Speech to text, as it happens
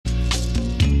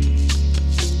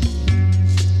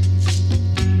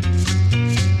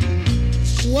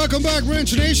Welcome back,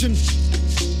 Ranch Nation.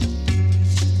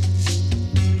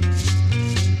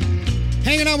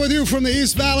 Hanging out with you from the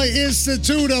East Valley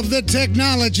Institute of the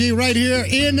Technology right here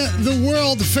in the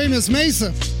world-famous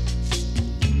Mesa.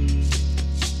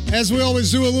 As we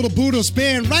always do, a little Budo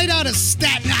span right out of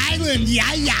Staten Island.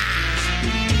 Yeah, yeah.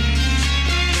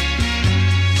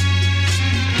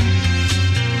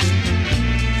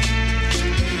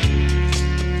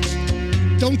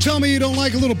 Don't tell me you don't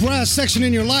like a little brass section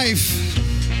in your life.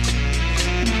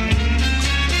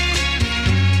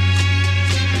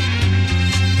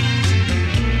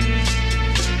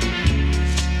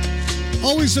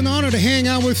 Always an honor to hang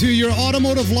out with you, your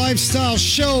automotive lifestyle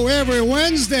show every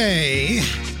Wednesday.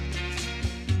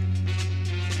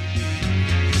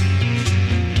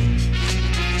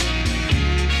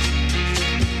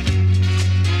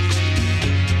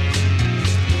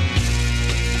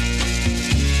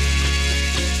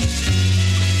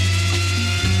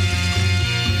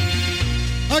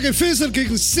 I can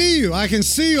physically see you. I can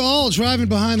see you all driving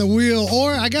behind the wheel,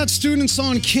 or I got students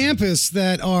on campus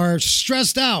that are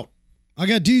stressed out. I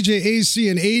got DJ AC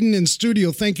and Aiden in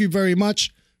studio. Thank you very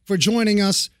much for joining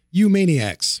us, you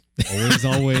maniacs.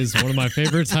 Always one of my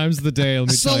favorite times of the day.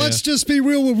 So let's just be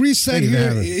real. We'll reset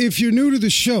here. If you're new to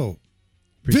the show,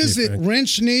 visit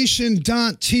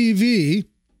wrenchnation.tv.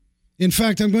 In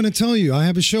fact, I'm going to tell you, I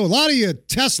have a show. A lot of you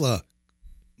Tesla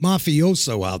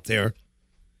mafioso out there,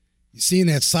 you seen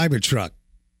that Cybertruck.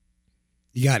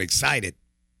 You got excited.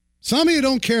 Some of you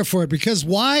don't care for it because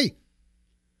why?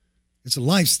 It's a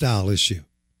lifestyle issue.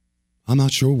 I'm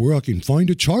not sure where I can find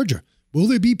a charger. Will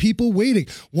there be people waiting?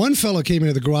 One fellow came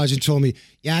into the garage and told me,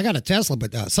 yeah, I got a Tesla,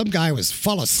 but some guy was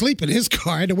fall asleep in his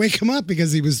car. I had to wake him up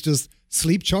because he was just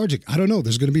sleep charging. I don't know.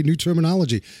 There's going to be new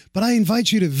terminology. But I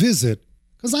invite you to visit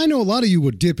because I know a lot of you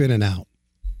would dip in and out.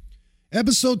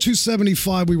 Episode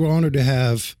 275, we were honored to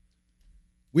have.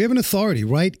 We have an authority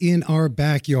right in our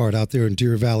backyard out there in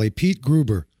Deer Valley, Pete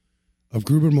Gruber of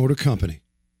Gruber Motor Company.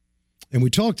 And we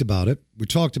talked about it. We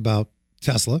talked about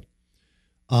Tesla.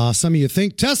 Some of you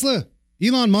think Tesla,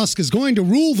 Elon Musk is going to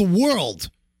rule the world.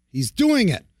 He's doing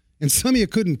it. And some of you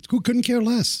couldn't care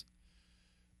less.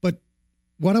 But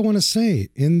what I want to say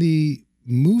in the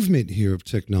movement here of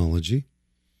technology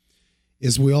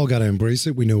is we all got to embrace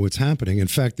it. We know what's happening. In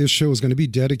fact, this show is going to be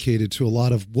dedicated to a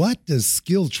lot of what does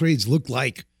skilled trades look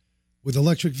like with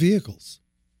electric vehicles?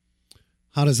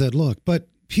 How does that look? But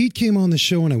Pete came on the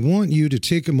show, and I want you to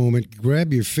take a moment,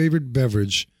 grab your favorite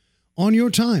beverage on your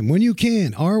time when you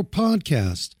can. Our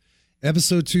podcast,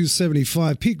 episode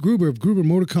 275, Pete Gruber of Gruber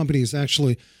Motor Company is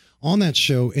actually on that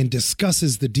show and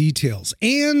discusses the details.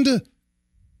 And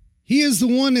he is the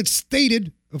one that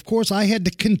stated, of course, I had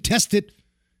to contest it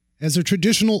as a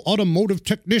traditional automotive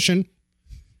technician.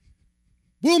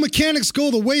 Will mechanics go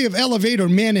the way of elevator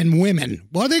men and women?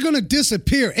 Well, are they going to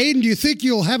disappear? Aiden, do you think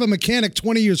you'll have a mechanic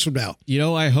 20 years from now? You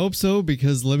know, I hope so,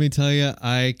 because let me tell you,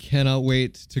 I cannot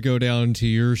wait to go down to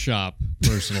your shop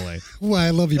personally. Well, I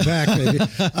love you back, baby.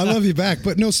 I love you back.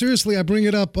 But no, seriously, I bring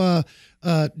it up.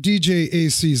 DJ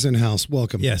AC's in-house.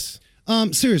 Welcome. Yes.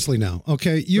 Seriously now,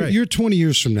 okay? You're 20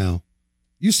 years from now.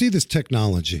 You see this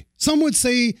technology. Some would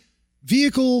say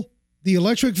the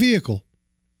electric vehicle,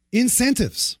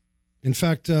 incentives. In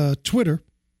fact, Twitter,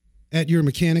 at your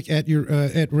mechanic, at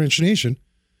Wrench Nation,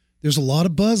 there's a lot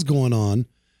of buzz going on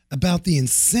about the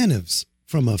incentives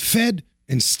from a Fed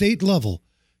and state level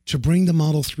to bring the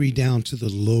Model 3 down to the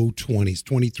low 20s,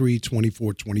 23,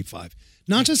 24, 25.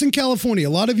 Not just in California.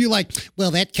 A lot of you like, well,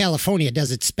 that California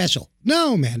does it special.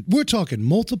 No, man. We're talking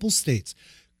multiple states.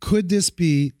 Could this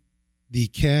be the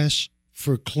cash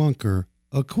for clunker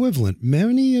equivalent?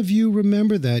 Many of you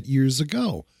remember that years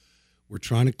ago. We're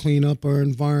trying to clean up our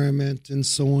environment and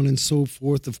so on and so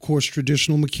forth. Of course,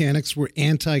 traditional mechanics were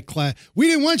anti-class. We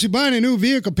didn't want you buying a new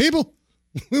vehicle, people.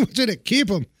 We want you to keep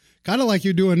them. Kind of like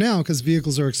you're doing now because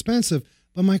vehicles are expensive.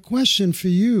 But my question for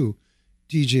you,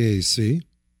 DJ AC,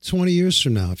 20 years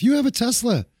from now, if you have a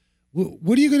Tesla,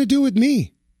 what are you going to do with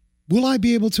me? Will I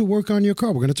be able to work on your car?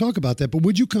 We're going to talk about that. But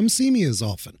would you come see me as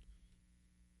often?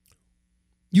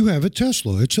 You have a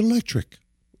Tesla. It's electric.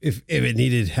 If it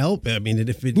needed help, I mean,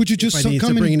 would you just if I needed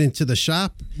to bring it into the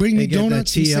shop, bring me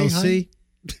donuts and TLC? say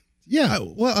hi? Yeah.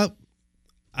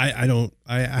 I don't.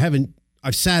 I haven't.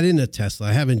 I've sat in a Tesla.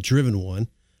 I haven't driven one.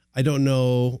 I don't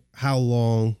know how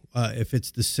long. If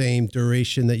it's the same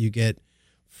duration that you get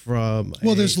from.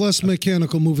 Well, there's less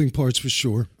mechanical moving parts for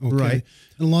sure. Okay. Right.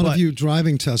 And a lot of you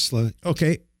driving Tesla.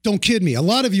 Okay. Don't kid me. A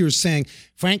lot of you are saying,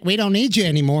 Frank, we don't need you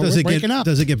anymore. We're breaking up.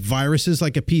 Does it get viruses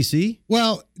like a PC?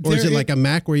 Well, or is it like a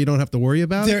Mac where you don't have to worry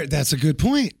about it? That's a good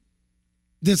point.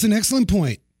 That's an excellent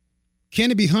point. Can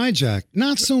it be hijacked?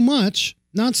 Not so much.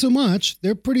 not so much.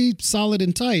 They're pretty solid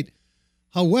and tight.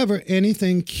 However,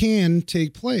 anything can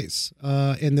take place.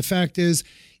 And the fact is,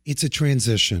 it's a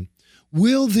transition.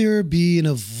 Will there be an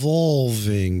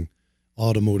evolving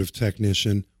automotive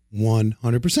technician?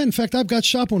 100%. In fact, I've got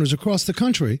shop owners across the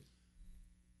country.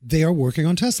 They are working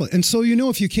on Tesla. And so,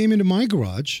 if you came into my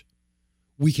garage,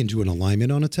 we can do an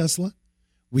alignment on a Tesla.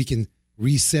 We can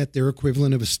reset their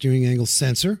equivalent of a steering angle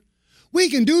sensor. We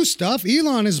can do stuff.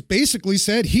 Elon has basically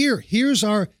said, here's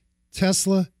our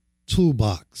Tesla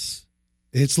toolbox.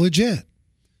 It's legit.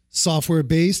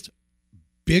 Software-based,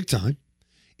 big time.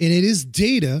 And it is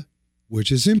data,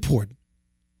 which is important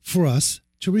for us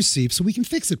to receive so we can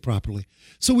fix it properly.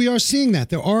 So we are seeing that.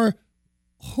 There are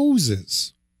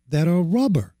hoses that are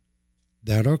rubber,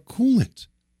 that are coolant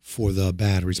for the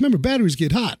batteries. Remember, batteries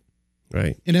get hot.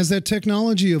 Right. And as that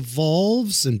technology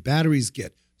evolves and batteries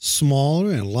get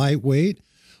smaller and lightweight,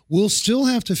 we'll still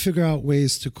have to figure out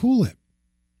ways to cool it.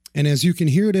 And as you can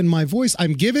hear it in my voice,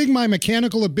 I'm giving my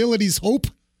mechanical abilities hope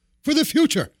for the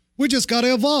future. We just got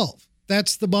to evolve.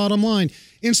 That's the bottom line.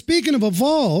 And speaking of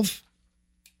evolve,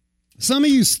 some of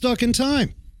you stuck in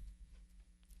time.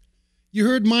 You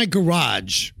heard my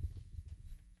garage.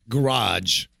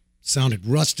 Garage sounded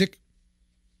rustic,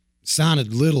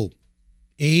 sounded little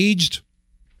aged.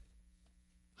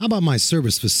 How about my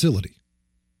service facility?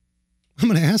 I'm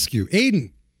going to ask you,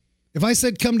 Aiden, if I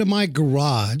said come to my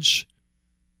garage,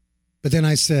 but then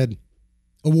I said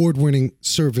award-winning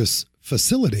service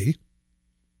facility,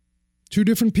 two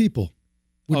different people.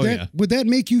 Would that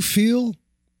make you feel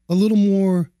a little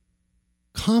more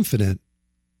confident?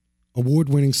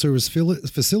 Award-winning service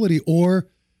facility, or,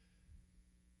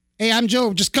 hey, I'm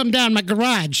Joe, just come down my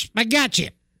garage. I got you.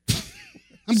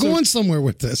 I'm going somewhere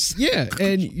with this. Yeah,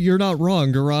 and you're not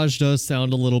wrong. Garage does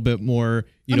sound a little bit more,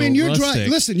 you're rustic.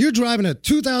 Listen, you're driving a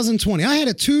 2020. I had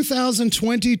a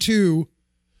 2022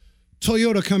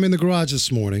 Toyota come in the garage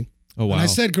this morning. Oh, wow. And I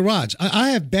said garage.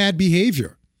 I have bad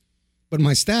behavior, but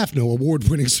my staff know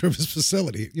award-winning service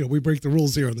facility. We break the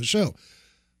rules here on the show.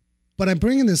 But I'm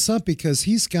bringing this up because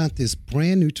he's got this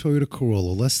brand new Toyota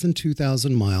Corolla, less than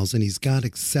 2,000 miles, and he's got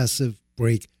excessive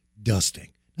brake dusting.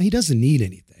 Now, he doesn't need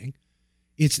anything.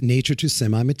 It's nature to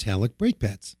semi-metallic brake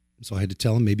pads. So I had to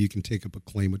tell him, maybe you can take up a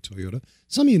claim with Toyota.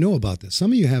 Some of you know about this.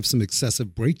 Some of you have some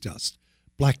excessive brake dust,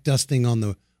 black dusting on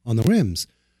the rims.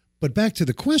 But back to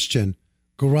the question,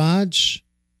 garage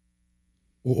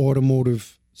or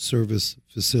automotive service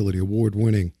facility,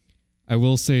 award-winning? I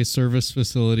will say service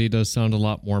facility does sound a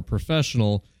lot more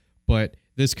professional, but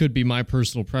this could be my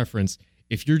personal preference.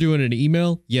 If you're doing an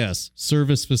email, yes,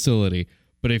 service facility.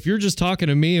 But if you're just talking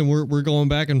to me and we're going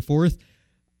back and forth,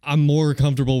 I'm more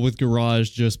comfortable with garage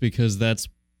just because that's,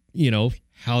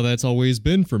 how that's always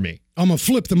been for me. I'm going to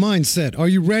flip the mindset. Are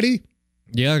you ready?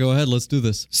 Yeah, go ahead. Let's do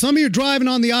this. Some of you are driving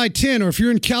on the I-10, or if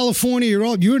you're in California,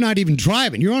 you're not even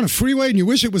driving. You're on a freeway and you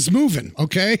wish it was moving,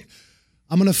 okay?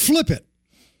 I'm going to flip it.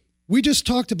 We just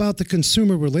talked about the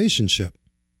consumer relationship.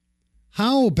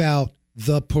 How about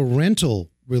the parental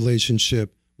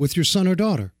relationship with your son or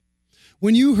daughter?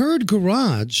 When you heard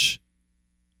garage,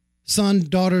 son,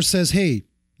 daughter says, hey,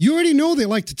 you already know they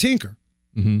like to tinker.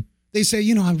 Mm-hmm. They say,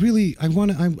 I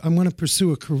want to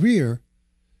pursue a career.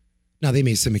 Now, they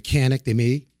may say mechanic. They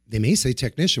may say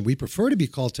technician. We prefer to be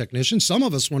called technicians. Some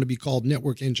of us want to be called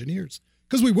network engineers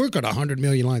because we work on 100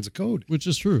 million lines of code. Which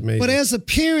is true. Amazing. But as a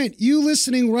parent, you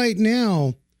listening right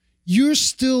now, you're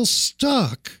still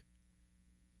stuck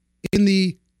in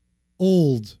the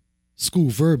old school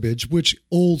verbiage, which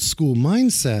old school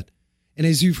mindset. And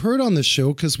as you've heard on the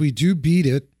show, because we do beat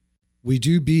it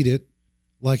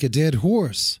like a dead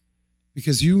horse.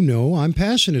 Because I'm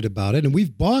passionate about it, and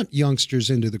we've brought youngsters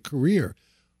into the career,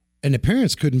 and the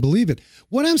parents couldn't believe it.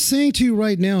 What I'm saying to you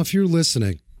right now, if you're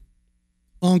listening,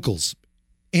 uncles,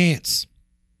 aunts,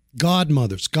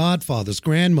 godmothers, godfathers,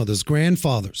 grandmothers,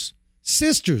 grandfathers,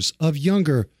 sisters of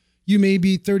younger, you may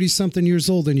be 30-something years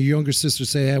old, and your younger sister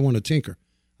say, hey, I want to tinker.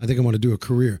 I think I want to do a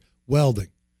career. Welding.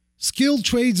 Skilled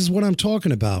trades is what I'm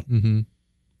talking about. Mm-hmm.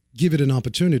 Give it an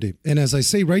opportunity. And as I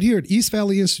say right here at East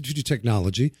Valley Institute of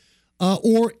Technology,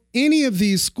 or any of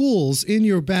these schools in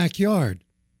your backyard,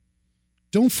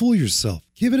 don't fool yourself.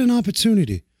 Give it an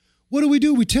opportunity. What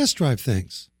do? We test drive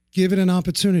things. Give it an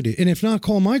opportunity. And if not,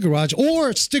 call my garage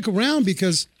or stick around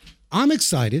because I'm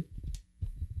excited.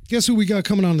 Guess who we got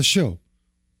coming on the show?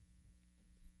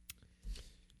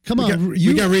 Come on.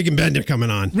 We got Reagan Bender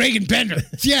coming on. Reagan Bender.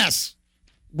 Yes.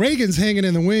 Reagan's hanging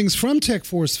in the wings from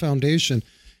TechForce Foundation.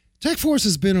 TechForce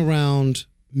has been around.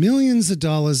 Millions of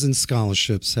dollars in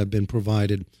scholarships have been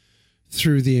provided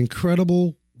through the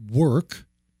incredible work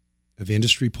of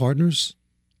industry partners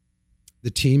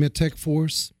the team at Tech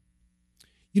Force.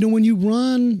 You know, when you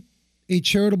run a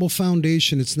charitable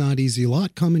foundation, it's not easy. A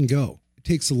lot come and go. It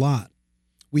takes a lot.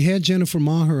 We had Jennifer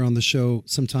Maher on the show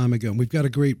some time ago, and we've got a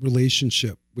great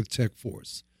relationship with Tech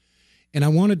Force. And I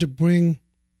wanted to bring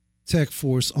Tech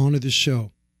Force onto the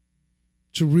show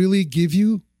to really give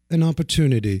you an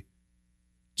opportunity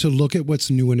to look at what's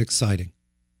new and exciting.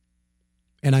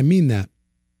 And I mean that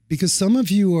because some of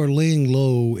you are laying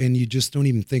low and you just don't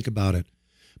even think about it.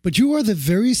 But you are the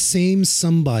very same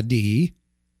somebody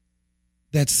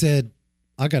that said,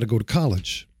 I got to go to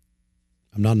college.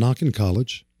 I'm not knocking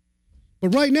college.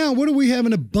 But right now, what do we have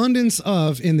an abundance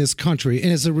of in this country?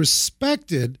 And as a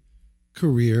respected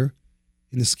career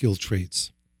in the skilled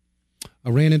trades. I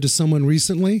ran into someone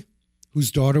recently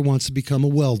whose daughter wants to become a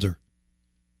welder.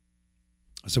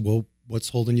 I said, well, what's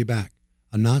holding you back?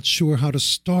 I'm not sure how to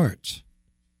start.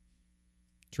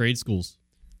 Trade schools.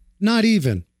 Not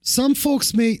even. Some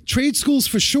folks may, trade schools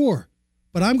for sure,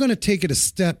 but I'm going to take it a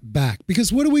step back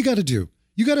because what do we got to do?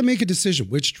 You got to make a decision.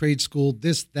 Which trade school,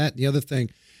 this, that, and the other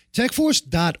thing.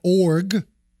 Techforce.org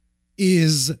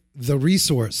is the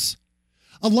resource.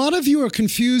 A lot of you are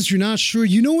confused. You're not sure.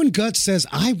 You know when gut says,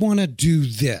 I want to do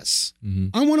this.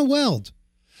 I want to weld.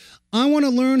 I want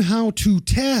to learn how to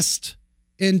test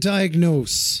and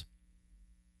diagnose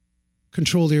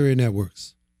controlled area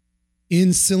networks,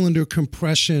 in-cylinder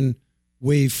compression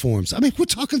waveforms. I mean, we're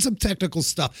talking some technical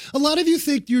stuff. A lot of you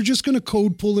think you're just going to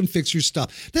code, pull, and fix your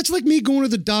stuff. That's like me going to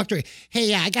the doctor.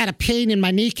 Hey, I got a pain in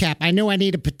my kneecap. I know I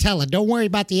need a patella. Don't worry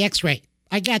about the x-ray.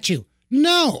 I got you.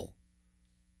 No.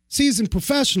 Seasoned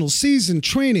professional, seasoned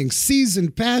training,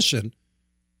 seasoned passion.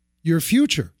 Your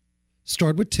future.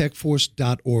 Start with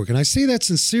techforce.org. And I say that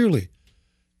sincerely.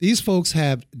 These folks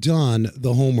have done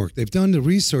the homework. They've done the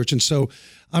research. And so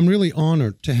I'm really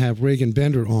honored to have Reagan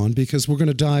Bender on because we're going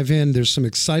to dive in. There's some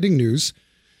exciting news.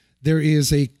 There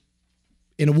is an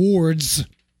awards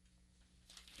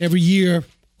every year.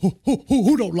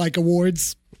 Who don't like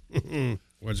awards?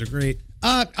 Awards are great.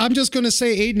 I'm just going to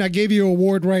say, Aiden, I gave you an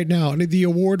award right now. The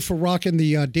award for rocking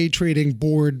the day trading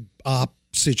board op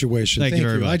situation. Thank you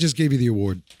very much. I just gave you the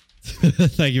award.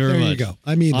 Thank you very much. There you go.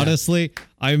 I mean, honestly,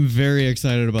 I'm very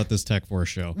excited about this Tech Force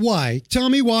show. Why? Tell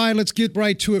me why. Let's get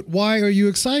right to it. Why are you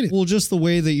excited? Well, just the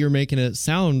way that you're making it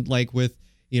sound like with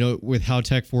how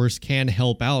Tech Force can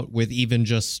help out with even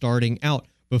just starting out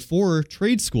before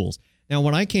trade schools. Now,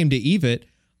 when I came to EVIT,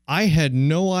 I had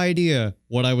no idea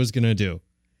what I was going to do.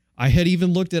 I had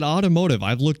even looked at automotive.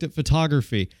 I've looked at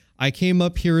photography. I came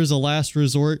up here as a last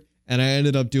resort, and I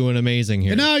ended up doing amazing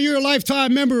here. And now you're a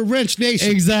lifetime member of Wrench Nation.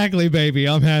 Exactly, baby.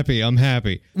 I'm happy.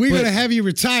 We're going to have you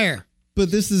retire. But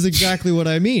this is exactly what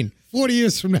I mean. 40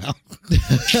 years from now.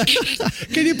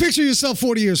 Can you picture yourself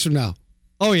 40 years from now?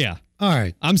 Oh, yeah. All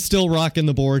right. I'm still rocking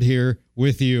the board here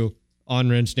with you on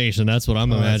Wrench Nation. That's what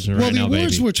I'm imagining right now, baby. Well, the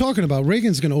awards we're talking about,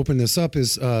 Reagan's going to open this up,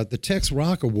 is the Tex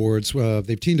Rock Awards.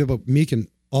 They've teamed up with Meekin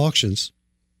Auctions.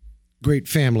 Great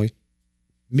family.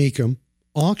 Meekum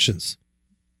Auctions.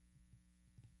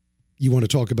 You want to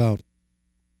talk about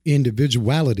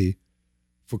individuality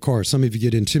for cars. Some of you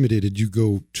get intimidated. You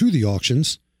go to the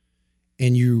auctions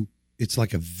and it's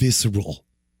like a visceral.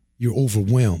 You're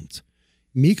overwhelmed.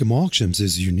 Meekum Auctions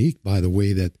is unique, by the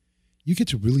way, that you get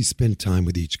to really spend time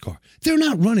with each car. They're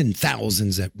not running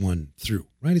thousands at one through,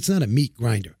 right? It's not a meat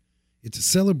grinder. It's a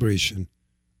celebration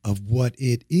of what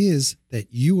it is that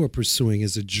you are pursuing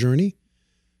as a journey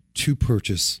to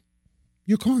purchase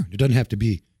your car. It doesn't have to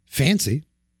be fancy.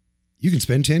 You can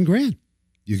spend 10 grand.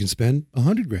 You can spend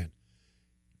 100 grand.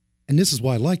 And this is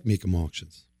why I like Meekum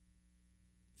Auctions.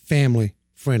 Family,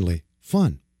 friendly,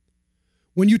 fun.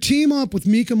 When you team up with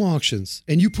Meekum Auctions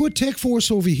and you put Tech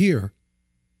Force over here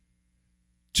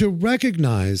to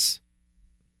recognize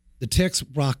the Tex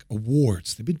Rock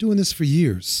Awards, they've been doing this for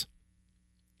years.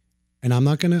 And I'm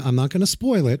not gonna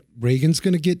spoil it. Reagan's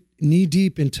gonna get knee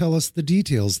deep and tell us the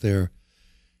details there.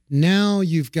 Now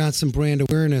you've got some brand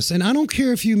awareness. And I don't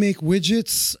care if you make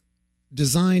widgets,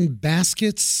 design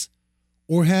baskets,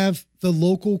 or have the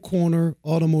local corner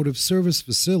automotive service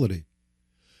facility.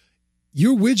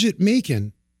 Your widget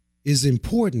making is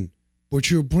important,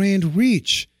 but your brand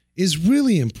reach is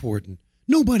really important.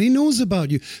 Nobody knows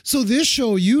about you. So this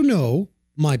show,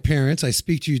 my parents, I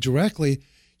speak to you directly,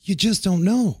 you just don't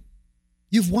know.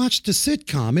 You've watched a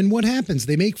sitcom, and what happens?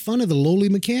 They make fun of the lowly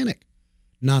mechanic.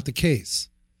 Not the case.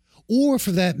 Or,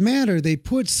 for that matter, they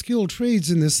put skilled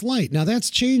trades in this light. Now, that's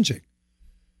changing.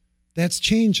 That's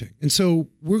changing. And so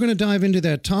we're going to dive into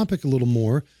that topic a little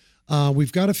more.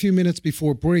 We've got a few minutes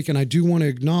before break, and I do want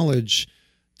to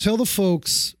tell the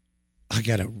folks, I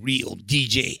got a real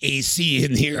DJ AC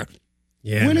in here.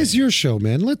 Yeah. When is your show,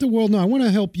 man? Let the world know. I want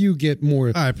to help you get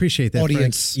more I appreciate that,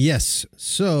 audience. Frank. Yes.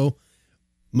 So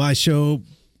my show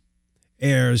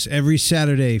airs every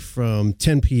Saturday from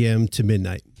 10 p.m. to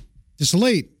midnight. Just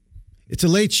late. It's a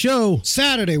late show.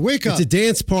 Saturday, wake up. It's a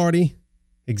dance party.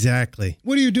 Exactly.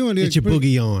 What are you doing? Get your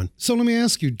boogie on. So let me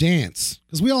ask you, dance.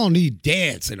 Because we all need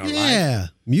dance in our life. Yeah.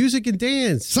 Music and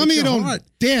dance. Some of you don't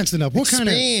dance enough. What kind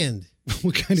of...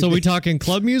 What kind So of we talking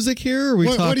club music here? Or are we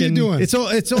talking? What are you doing? It's all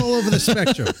over the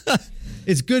spectrum.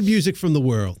 It's good music from the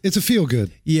world. It's a feel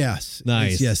good. Yes.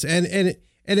 Nice. Yes. And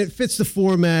it fits the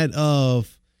format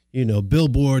of,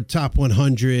 Billboard Top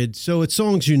 100. So it's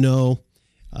songs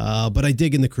but I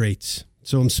dig in the crates.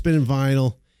 So I'm spinning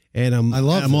vinyl and I'm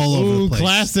all over the place.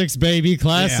 Classics, baby,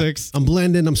 classics. Yeah. I'm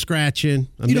blending, I'm scratching,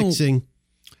 I'm mixing.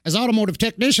 As automotive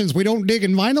technicians, we don't dig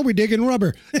in vinyl, we dig in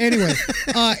rubber. Anyway,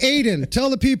 Aiden,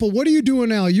 tell the people, what are you doing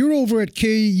now? You're over at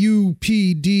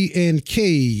KUPD and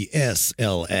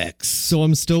KSLX. So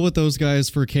I'm still with those guys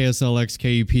for KSLX,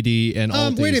 KUPD, and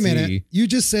Alt Wait a AC. minute. You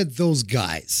just said those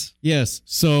guys. Yes.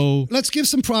 So let's give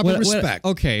some proper respect.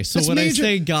 Okay. So That's when major, I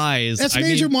say guys, that's I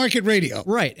major mean, market radio.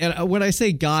 Right. And when I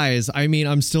say guys, I mean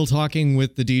I'm still talking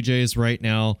with the DJs right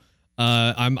now.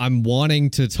 I'm wanting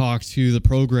to talk to the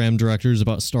program directors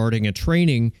about starting a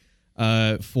training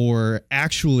for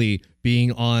actually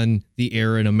being on the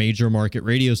air in a major market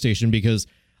radio station, because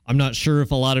I'm not sure if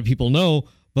a lot of people know,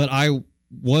 but I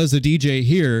was a DJ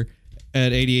here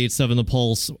at 88.7 The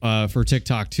Pulse for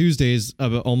TikTok Tuesdays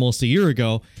almost a year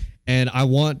ago, and I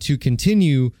want to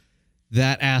continue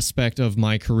that aspect of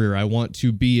my career. I want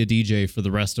to be a DJ for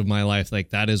the rest of my life.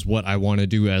 Like, that is what I want to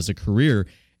do as a career.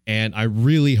 And I'm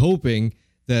really hoping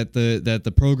that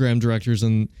the program directors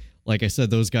and, like I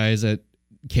said, those guys at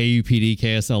KUPD,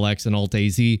 KSLX, and Alt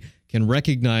AZ can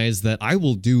recognize that I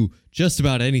will do just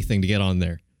about anything to get on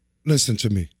there. Listen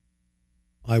to me.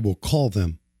 I will call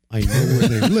them. I know where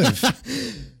they live.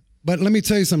 But let me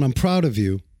tell you something. I'm proud of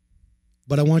you.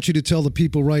 But I want you to tell the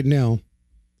people right now,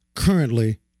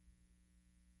 currently,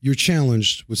 you're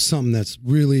challenged with something that's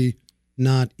really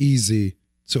not easy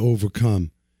to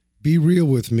overcome. Be real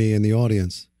with me and the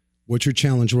audience. What's your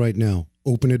challenge right now?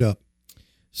 Open it up.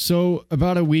 So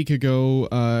about a week ago,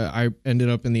 I ended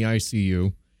up in the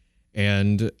ICU,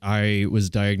 and I was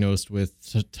diagnosed with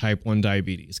type 1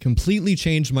 diabetes. Completely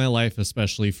changed my life,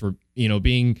 especially for,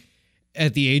 being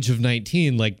at the age of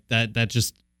 19. Like that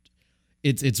just,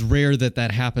 it's rare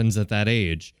that happens at that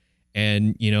age.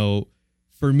 And,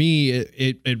 for me,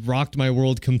 it rocked my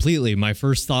world completely. My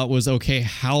first thought was, okay,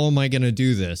 how am I going to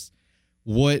do this?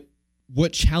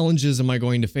 What challenges am I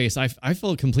going to face? I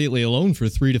felt completely alone for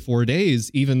 3 to 4 days,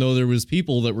 even though there was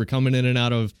people that were coming in and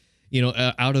out of,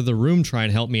 out of the room trying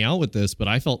to help me out with this, but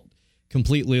I felt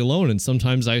completely alone, and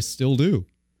sometimes I still do.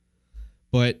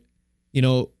 But,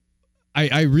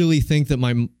 I really think that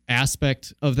my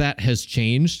aspect of that has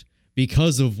changed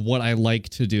because of what I like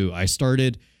to do. I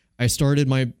started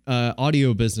my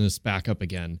audio business back up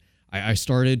again. I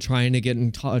started trying to get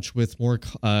in touch with more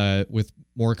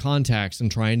contacts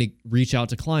and trying to reach out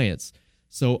to clients.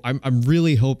 So I'm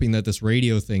really hoping that this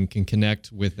radio thing can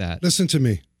connect with that. Listen to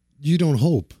me. You don't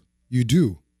hope. You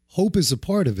do. Hope is a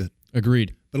part of it.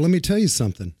 Agreed. But let me tell you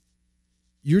something.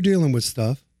 You're dealing with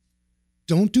stuff.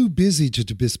 Don't do busy to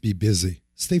just be busy.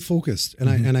 Stay focused.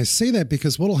 And I say that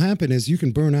because what'll happen is you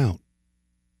can burn out.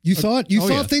 You thought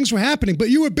things were happening, but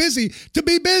you were busy to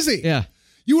be busy. Yeah.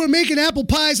 You were making apple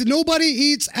pies, and nobody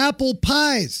eats apple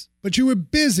pies, but you were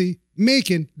busy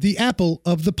making the apple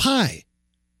of the pie.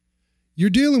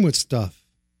 You're dealing with stuff.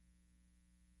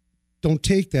 Don't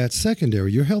take that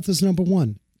secondary. Your health is number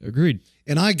one. Agreed.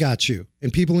 And I got you.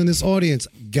 And people in this audience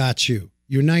got you.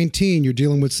 You're 19. You're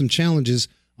dealing with some challenges.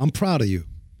 I'm proud of you.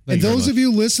 And those of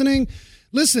you listening,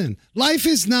 listen, life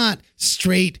is not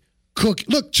straight cookie.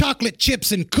 Look, chocolate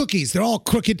chips and cookies, they're all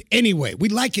crooked anyway. We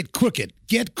like it crooked.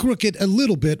 Get crooked a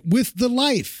little bit with the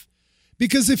life.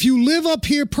 Because if you live up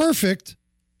here perfect,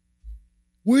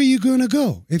 where are you going to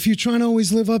go if you're trying to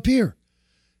always live up here?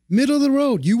 Middle of the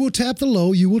road. You will tap the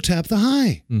low, you will tap the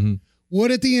high. Mm-hmm.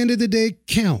 What at the end of the day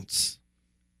counts?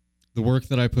 The work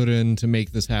that I put in to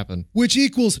make this happen. Which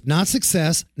equals not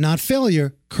success, not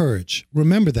failure, courage.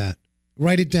 Remember that.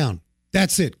 Write it down.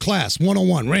 That's it. Class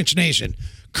 101, Ranch Nation.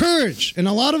 Courage. And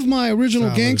a lot of my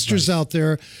original gangsters out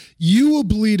there, you will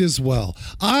bleed as well.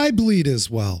 I bleed as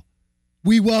well.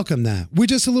 We welcome that. We're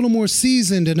just a little more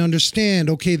seasoned and understand,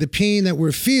 okay, the pain that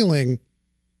we're feeling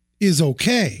is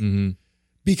okay. Mm-hmm.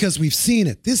 Because we've seen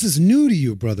it. This is new to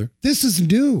you, brother. This is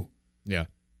new. Yeah.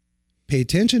 Pay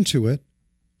attention to it.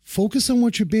 Focus on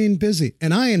what you're being busy.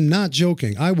 And I am not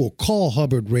joking. I will call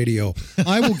Hubbard Radio.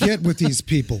 I will get with these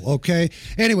people, okay?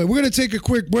 Anyway, we're going to take a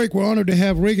quick break. We're honored to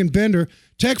have Reagan Bender,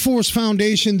 TechForce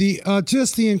Foundation,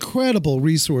 just the incredible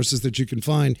resources that you can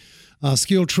find.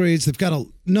 Skilled trades. They've got a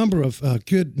number of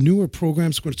good newer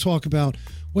programs. We're going to talk about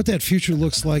what that future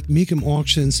looks like, Meekum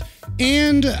auctions,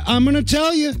 and I'm going to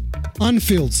tell you,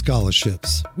 unfilled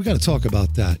scholarships. We got to talk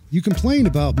about that. You complain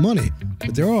about money,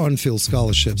 but there are unfilled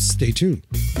scholarships. Stay tuned.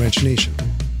 Ranch Nation.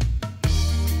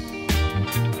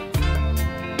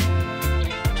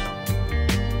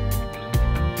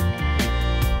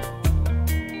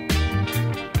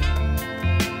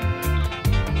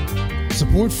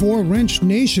 Support for Wrench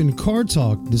Nation Car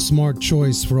Talk, the smart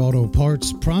choice for auto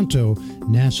parts. Pronto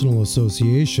National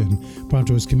Association.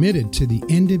 Pronto is committed to the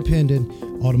independent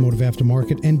automotive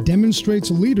aftermarket and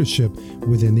demonstrates leadership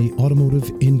within the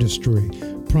automotive industry.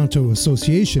 Pronto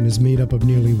Association is made up of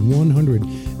nearly 100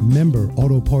 member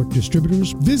auto part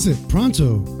distributors. Visit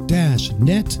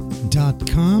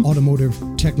pronto-net.com. Automotive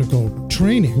technical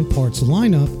training, parts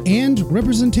lineup, and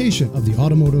representation of the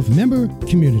automotive member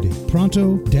community.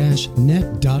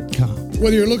 Pronto-net.com.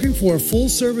 Whether you're looking for a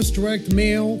full-service direct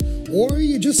mail or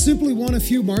you just simply want a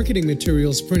few marketing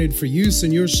materials printed for use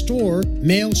in your store,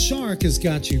 Mail Shark has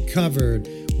got you covered.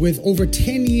 With over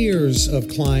 10 years of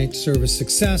client service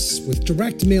success with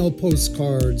direct mail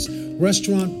postcards,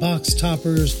 restaurant box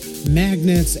toppers,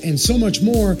 magnets, and so much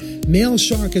more, Mail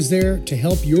Shark is there to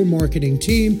help your marketing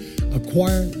team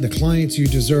acquire the clients you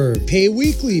deserve. Pay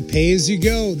weekly, pay as you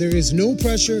go. There is no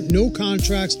pressure, no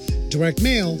contracts, direct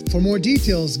mail. For more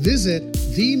details, visit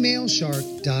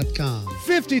themailshark.com.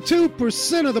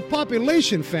 52% of the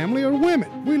population, family, are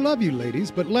women. We love you,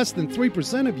 ladies, but less than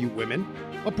 3% of you women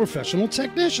are professional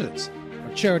technicians.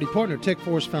 Our charity partner,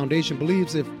 TechForce Foundation,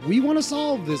 believes if we want to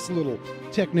solve this little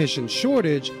technician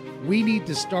shortage, we need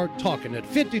to start talking to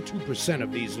 52%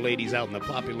 of these ladies out in the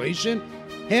population.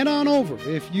 Head on over.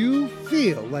 If you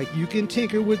feel like you can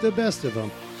tinker with the best of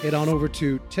them, head on over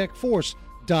to techforce.org.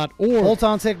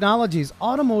 Bolt-On Technologies,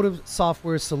 automotive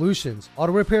software solutions.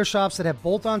 Auto repair shops that have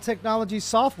Bolt-On Technologies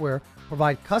software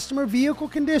provide customer vehicle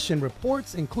condition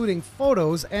reports, including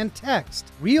photos and text,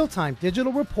 real-time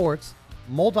digital reports,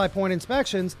 multi-point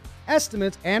inspections,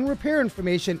 estimates, and repair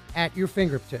information at your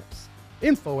fingertips.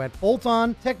 Info at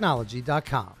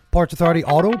boltontechnology.com. Parts Authority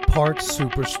Auto Parts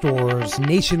Superstores,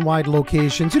 nationwide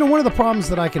locations. You know, one of the problems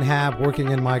that I can have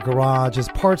working in my garage is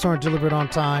parts aren't delivered on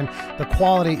time. The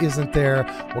quality isn't there.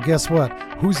 Well, guess what?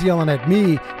 Who's yelling at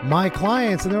me? My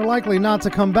clients, and they're likely not to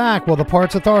come back. Well, the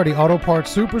Parts Authority Auto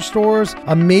Parts Superstores,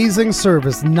 amazing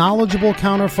service, knowledgeable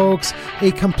counter folks,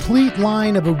 a complete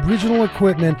line of original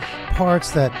equipment,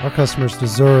 parts that our customers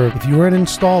deserve. If you're an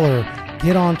installer,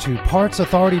 get on to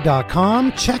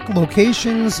partsauthority.com. Check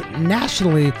locations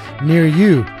nationally near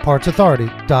you.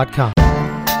 Partsauthority.com.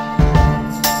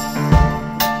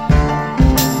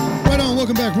 Right on.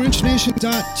 Welcome back.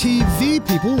 WrenchNation.tv,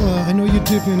 people. I know you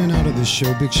dip in and out of this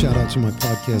show. Big shout out to my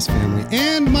podcast family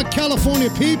and my California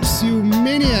peeps, you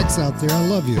maniacs out there. I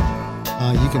love you.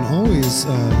 You can always,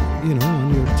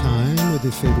 on your time with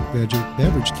your favorite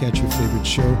beverage, catch your favorite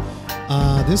show.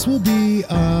 This will be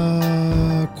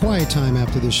quiet time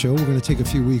after this show. We're going to take a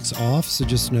few weeks off, so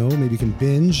just know maybe you can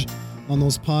binge on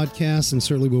those podcasts, and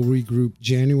certainly we'll regroup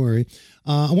January.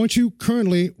 I want you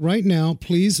currently, right now,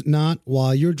 please not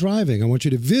while you're driving. I want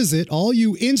you to visit all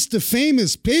you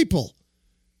Insta-famous people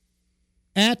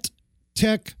at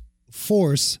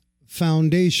TechForce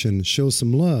Foundation. Show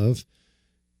some love.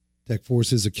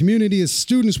 TechForce is a community of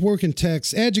students, working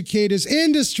techs, educators,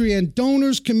 industry, and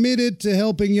donors committed to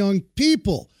helping young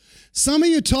people. Some of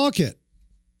you talk it,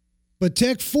 but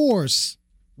TechForce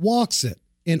walks it.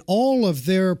 And all of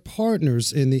their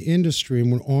partners in the industry,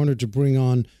 and we're honored to bring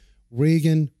on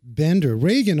Reagan Bender.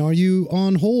 Reagan, are you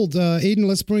on hold? Aiden,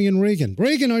 let's bring in Reagan.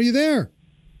 Reagan, are you there?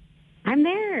 I'm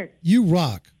there. You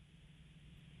rock.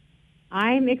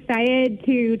 I'm excited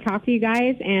to talk to you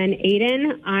guys. And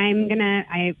Aiden,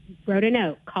 I wrote a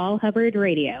note. Call Hubbard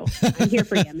Radio. I'm here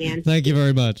for you, man. Thank you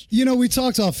very much. You know, we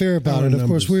talked off air about it. Of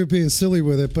course, we were being silly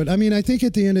with it. But, I mean, I think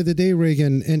at the end of the day,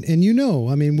 Reagan, and I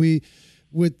mean, we,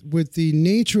 with the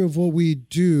nature of what we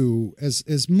do,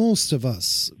 as most of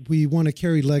us, we want to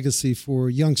carry legacy for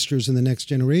youngsters in the next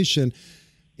generation.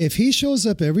 If he shows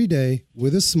up every day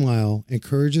with a smile,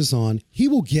 encourages on, he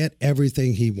will get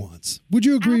everything he wants. Would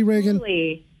you agree,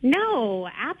 Absolutely. Reagan? No,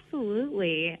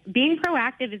 absolutely. Being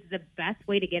proactive is the best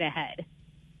way to get ahead.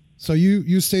 So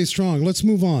you stay strong. Let's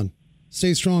move on.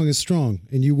 Stay strong is strong,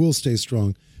 and you will stay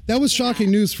strong. That was shocking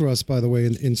news for us, by the way,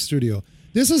 in studio.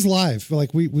 This is live.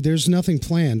 Like there's nothing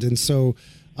planned, and so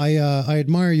I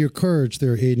admire your courage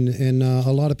there, Aiden, and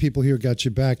a lot of people here got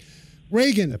you back.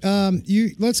 Reagan,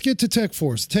 let's get to Tech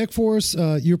Force. Tech Force,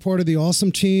 you're part of the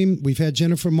awesome team. We've had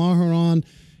Jennifer Maher on.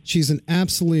 She's an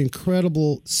absolutely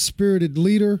incredible, spirited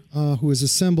leader who has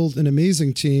assembled an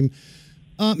amazing team.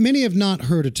 Many have not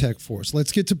heard of Tech Force.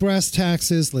 Let's get to brass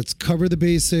taxes. Let's cover the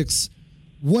basics.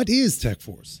 What is Tech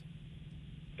Force?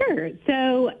 Sure.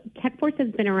 So Tech Force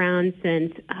has been around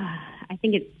since, I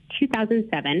think it's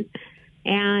 2007.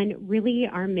 And really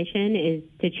our mission is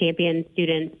to champion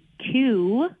students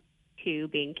to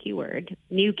being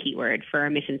new keyword for our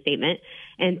mission statement,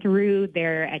 and through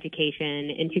their education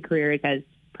into careers as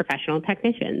professional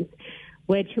technicians,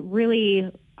 which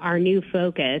really our new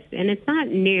focus, and it's not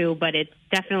new, but it's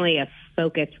definitely a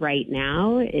focus right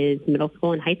now, is middle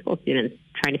school and high school students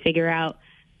trying to figure out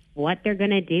what they're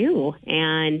going to do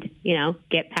and,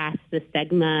 get past the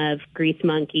stigma of grease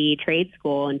monkey trade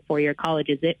school and four-year college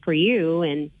is it for you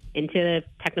and into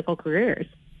technical careers.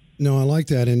 No, I like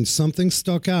that. And something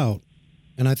stuck out.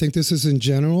 And I think this is in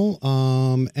general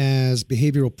as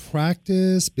behavioral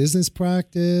practice, business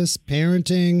practice,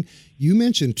 parenting. You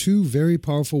mentioned two very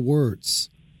powerful words,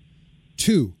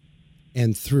 to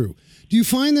and through. Do you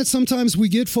find that sometimes we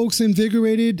get folks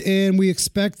invigorated and we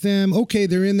expect them, okay,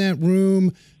 they're in that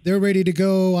room, they're ready to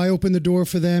go, I open the door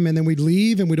for them, and then we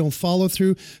leave and we don't follow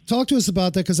through? Talk to us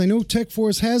about that, because I know Tech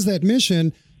Force has that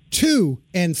mission, to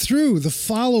and through, the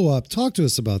follow-up. Talk to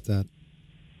us about that.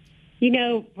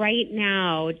 Right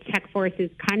now, Tech Force is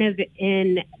kind of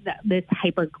in this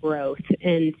hyper growth.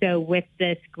 And so with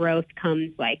this growth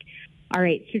comes all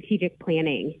right, strategic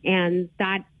planning. And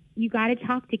that you got to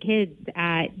talk to kids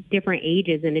at different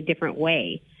ages in a different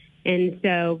way. And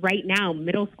so right now,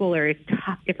 middle schoolers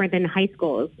talk different than high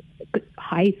schoolers,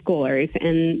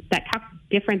 and that talks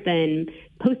different than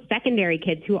post-secondary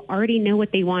kids who already know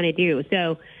what they want to do.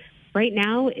 So right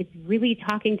now, it's really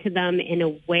talking to them in a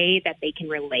way that they can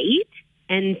relate.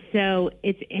 And so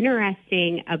it's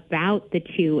interesting about the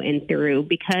to and through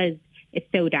because it's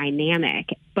so dynamic.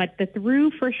 But the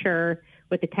through, for sure,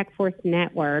 with the Tech Force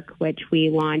Network, which we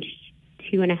launched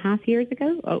 2.5 years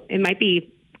ago. Oh, it might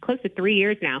be close to 3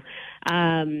 years now.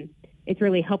 It's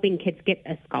really helping kids get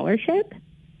a scholarship.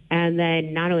 And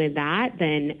then not only that,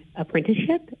 then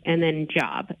apprenticeship and then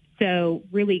job. So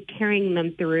really carrying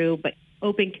them through, but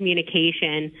open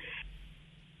communication,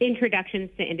 introductions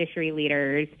to industry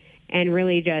leaders, and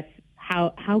really just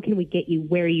how can we get you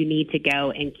where you need to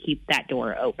go and keep that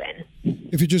door open.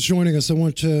 If you're just joining us, I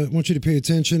want you to pay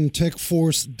attention.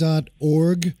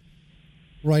 techforce.org.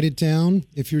 Write it down.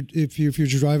 If you're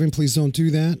driving, please don't do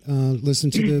that.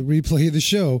 Listen to the replay of the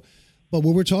show. But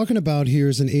what we're talking about here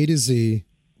is an A to Z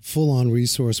full-on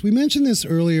resource. We mentioned this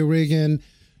earlier, Reagan.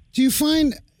 Do you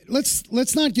find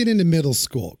let's not get into middle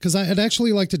school, because I'd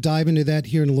actually like to dive into that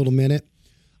here in a little minute.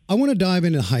 I want to dive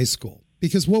into high school,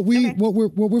 because what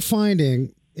we're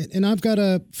finding, and I've got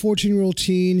a 14-year-old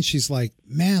teen. She's like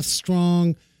math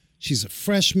strong. She's a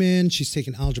freshman. She's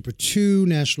taking Algebra 2,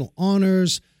 National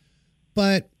Honors.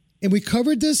 And we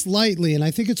covered this lightly, and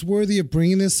I think it's worthy of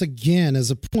bringing this again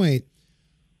as a point.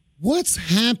 What's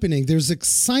happening? There's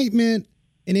excitement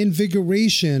and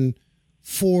invigoration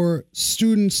for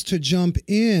students to jump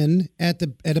in at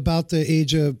about the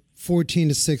age of 14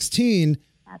 to 16.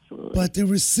 Absolutely. But the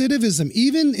recidivism,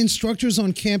 even instructors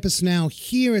on campus now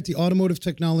here at the Automotive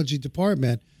Technology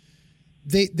Department,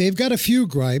 they've got a few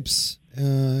gripes,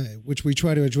 which we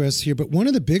try to address here. But one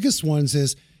of the biggest ones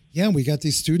is, we got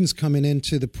these students coming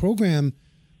into the program,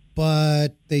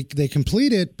 but they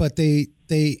complete it, but they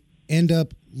end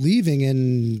up leaving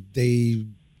and they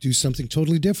do something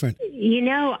totally different.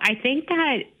 I think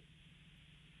that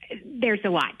there's a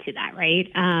lot to that, right?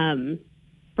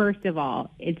 First of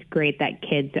all, it's great that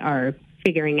kids are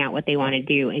figuring out what they want to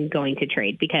do and going to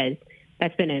trade, because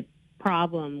that's been a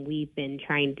problem we've been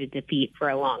trying to defeat for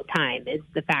a long time, is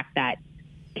the fact that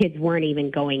kids weren't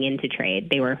even going into trade.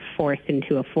 They were forced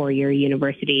into a 4-year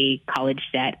university, college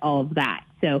debt, all of that.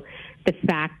 So the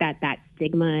fact that that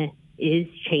stigma is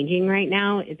changing right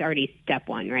now is already step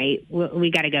one, right?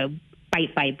 We got to go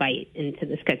bite into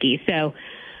this cookie. So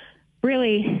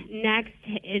really next,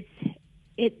 it's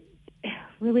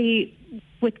really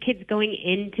with kids going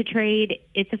into trade,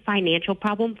 it's a financial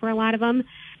problem for a lot of them.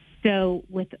 So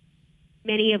with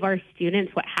many of our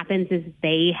students, what happens is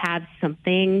they have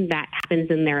something that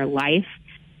happens in their life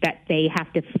that they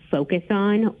have to focus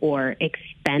on or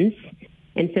expense.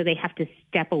 And so they have to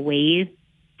step away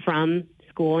from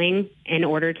schooling in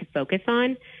order to focus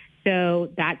on.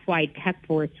 So that's why Tech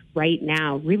Force right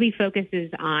now really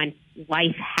focuses on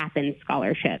life happens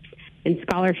scholarships, and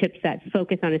scholarships that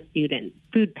focus on a student,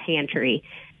 food pantry,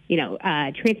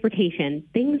 transportation,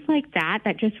 things like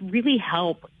that just really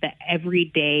help the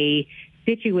everyday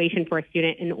situation for a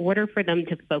student in order for them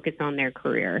to focus on their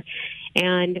career.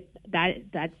 And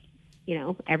that's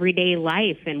everyday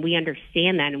life, and we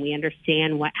understand that, and we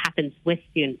understand what happens with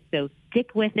students. So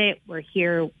stick with it. We're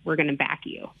here. We're going to back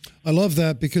you. I love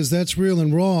that, because that's real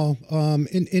and raw. And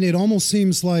it almost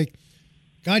seems like,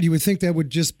 God, you would think that would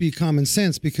just be common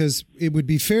sense, because it would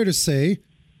be fair to say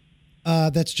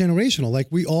that's generational. Like,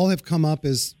 we all have come up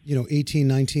as, 18,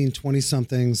 19,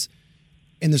 20-somethings,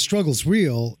 and the struggle's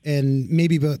real. And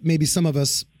maybe some of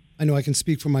us, I know I can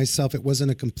speak for myself, it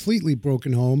wasn't a completely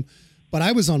broken home, but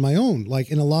I was on my own.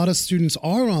 And a lot of students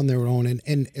are on their own,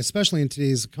 and especially in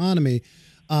today's economy.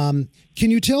 Can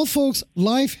you tell folks,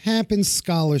 Life Happens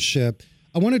Scholarship,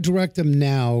 I want to direct them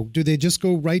now. Do they just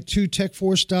go right to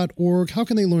techforce.org? How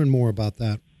can they learn more about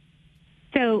that?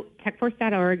 So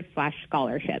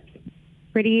techforce.org/scholarships.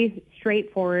 Pretty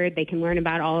straightforward. They can learn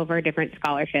about all of our different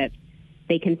scholarships.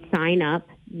 They can sign up.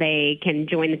 They can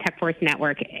join the TechForce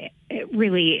network.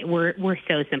 Really, we're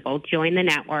so simple. Join the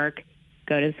network.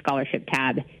 Go to the scholarship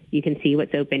tab. You can see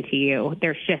what's open to you.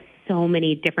 There's just so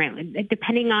many different,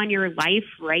 depending on your life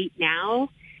right now,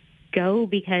 go,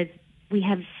 because we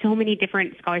have so many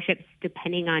different scholarships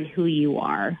depending on who you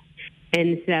are.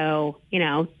 And so,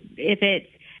 if it's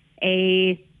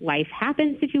a life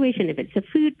happens situation, if it's a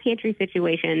food pantry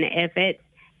situation, if it's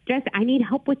just, I need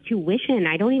help with tuition,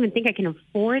 I don't even think I can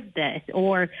afford this,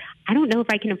 or I don't know if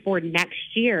I can afford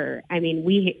next year. I mean,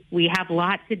 we have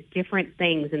lots of different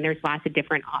things, and there's lots of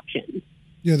different options.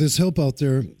 Yeah, there's help out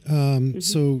there.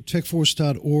 So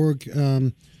techforce.org,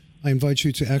 I invite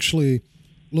you to actually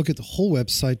look at the whole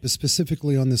website, but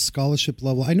specifically on this scholarship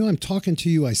level. I know I'm talking to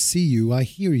you, I see you, I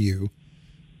hear you.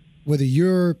 Whether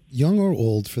you're young or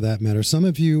old, for that matter, some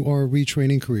of you are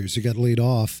retraining careers, you got laid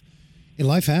off. And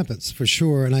life happens, for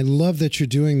sure. And I love that you're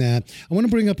doing that. I want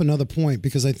to bring up another point,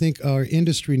 because I think our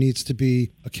industry needs to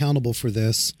be accountable for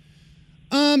this.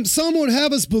 Some would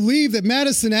have us believe that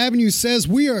Madison Avenue says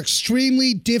we are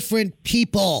extremely different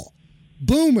people.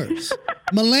 Boomers,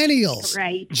 millennials,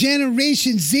 right.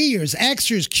 Generation Zers,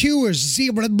 Xers, Qers,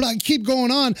 Z, blah, blah, keep going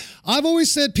on. I've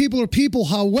always said people are people.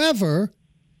 However,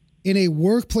 in a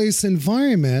workplace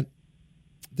environment,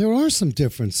 there are some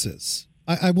differences.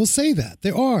 I will say that.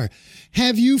 There are.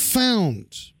 Have you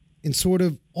found, in sort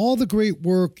of all the great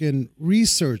work and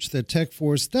research that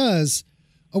TechForce does,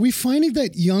 are we finding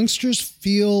that youngsters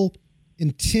feel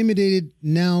intimidated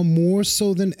now more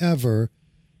so than ever,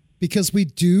 because we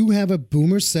do have a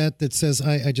boomer set that says,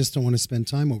 I just don't want to spend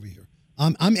time over here.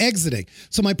 I'm exiting.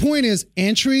 So my point is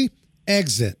entry,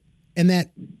 exit. And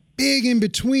that big in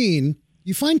between,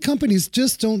 you find companies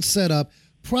just don't set up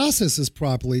processes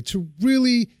properly to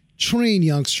really train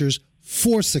youngsters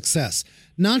for success.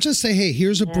 Not just say, hey,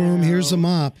 here's a broom, here's a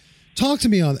mop. Talk to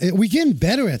me on it. We're getting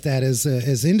better at that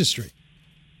as industry.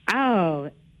 Oh,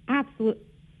 absolutely.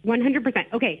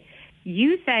 100%. Okay.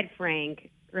 You said, Frank,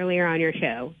 earlier on your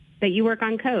show that you work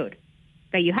on code,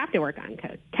 that you have to work on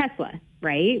code. Tesla,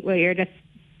 right? Well, you're just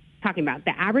talking about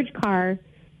the average car,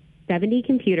 70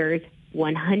 computers,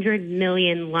 100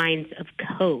 million lines of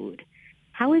code.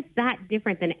 How is that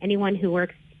different than anyone who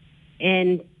works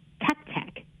in tech?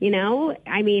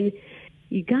 I mean,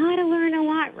 you got to learn a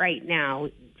lot right now.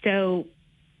 So,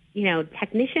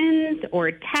 technicians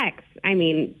or techs, I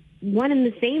mean, one and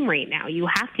the same right now. You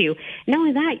have to. Not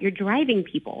only that, you're driving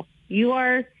people. You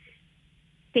are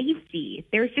safety.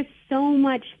 There's just so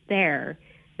much there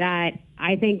that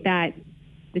I think that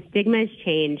the stigma has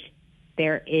changed.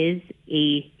 There is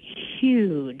a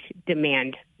huge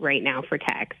demand right now for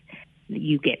techs.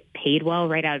 You get paid well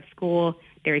right out of school.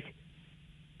 There's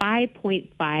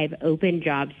 5.5 open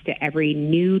jobs to every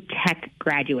new tech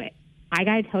graduate. I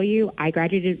got to tell you, I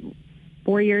graduated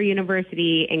four-year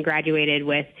university and graduated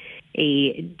with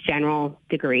a general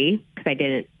degree because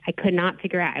I could not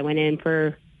figure out. I went in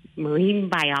for marine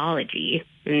biology,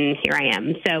 and here I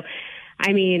am. So,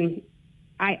 I mean,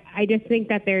 I just think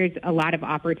that there's a lot of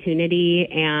opportunity,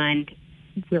 and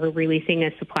we're releasing a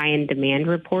supply and demand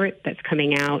report that's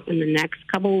coming out in the next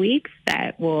couple of weeks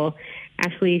that will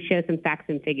actually show some facts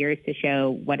and figures to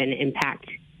show what an impact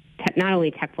not only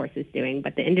TechForce is doing,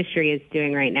 but the industry is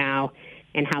doing right now,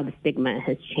 and how the stigma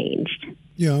has changed.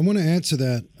 Yeah, I want to add to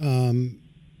that.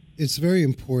 It's very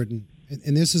important,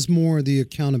 and this is more the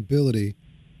accountability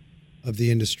of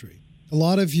the industry. A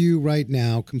lot of you right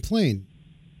now complain,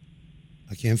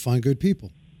 I can't find good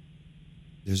people.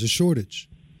 There's a shortage.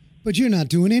 But you're not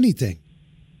doing anything.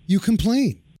 You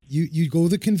complain. You go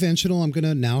the conventional, I'm going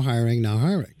to now hiring.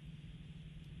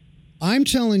 I'm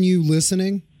telling you,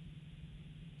 listening,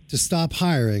 to stop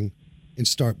hiring and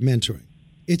start mentoring.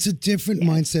 It's a different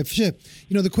mindset shift.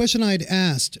 You know, the question I'd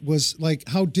asked was like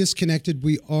how disconnected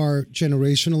we are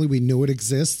generationally. We know it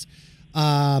exists.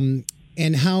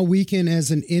 And how we can,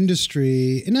 as an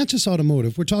industry, and not just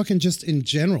automotive, we're talking just in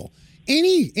general,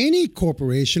 any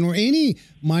corporation or any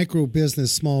micro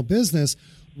business, small business,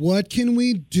 what can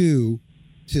we do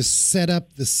to set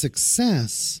up the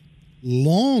success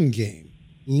long game,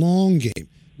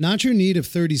 not your need of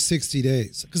 30, 60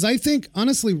 days? Because I think,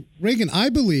 honestly, Reagan, I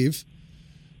believe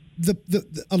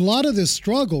a lot of this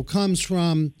struggle comes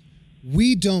from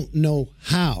we don't know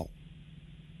how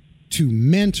to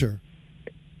mentor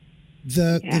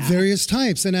the various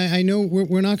types. And I know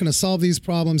we're not going to solve these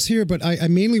problems here, but I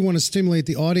mainly want to stimulate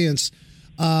the audience.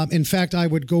 In fact, I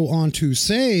would go on to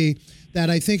say that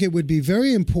I think it would be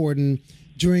very important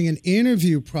during an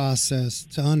interview process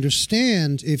to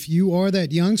understand if you are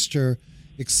that youngster,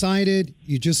 excited,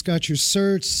 you just got your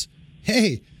certs,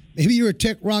 hey, maybe you're a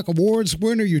Tech Rock Awards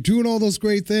winner, you're doing all those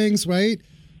great things, right?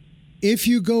 If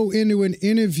you go into an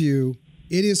interview,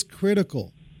 it is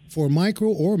critical for micro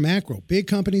or macro, big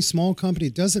company, small company,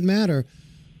 it doesn't matter.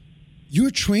 You're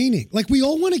training. Like, we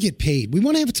all want to get paid. We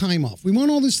want to have time off. We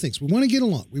want all these things. We want to get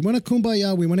along. We want to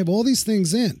kumbaya. We want to have all these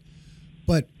things in.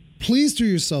 But please do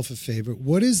yourself a favor.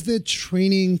 What is the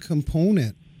training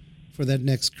component for that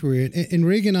next career? And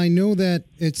Reagan, I know that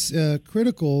it's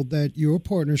critical that your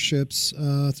partnerships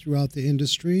throughout the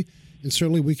industry, and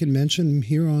certainly we can mention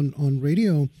here on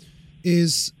radio,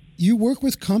 is you work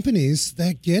with companies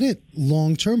that get it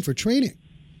long-term for training.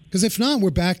 Because if not, we're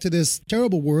back to this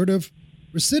terrible word of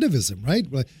recidivism, right?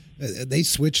 They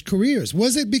switched careers.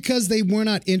 Was it because they were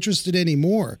not interested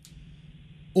anymore?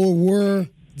 Or were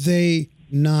they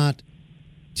not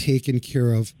taken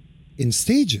care of in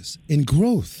stages, in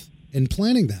growth, in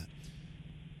planning that?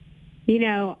 You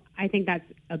know, I think that's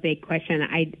a big question.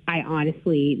 I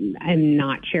honestly am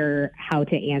not sure how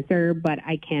to answer, but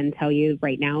I can tell you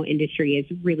right now, industry is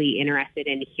really interested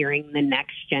in hearing the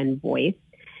next gen voice.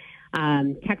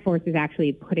 TechForce is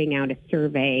actually putting out a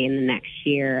survey in the next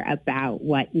year about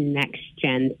what next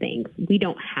gen thinks. We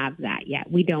don't have that yet.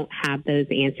 We don't have those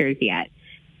answers yet.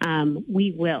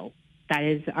 We will. That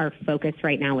is our focus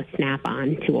right now with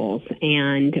Snap-on tools.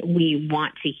 And we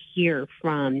want to hear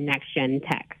from next gen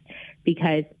tech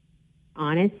because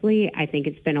honestly, I think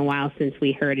it's been a while since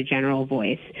we heard a general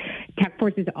voice.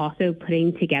 TechForce is also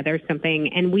putting together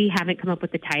something, and we haven't come up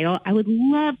with the title. I would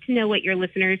love to know what your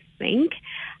listeners think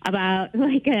about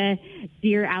like a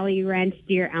Dear Allie Wrench,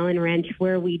 Dear Allen Wrench,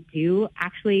 where we do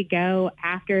actually go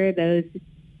after those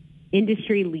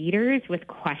industry leaders with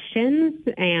questions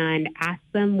and ask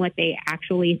them what they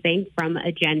actually think from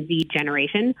a Gen Z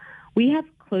generation. We have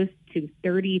close to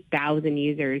 30,000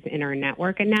 users in our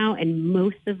network now, and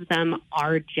most of them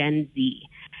are Gen Z.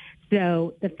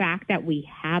 So the fact that we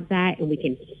have that and we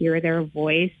can hear their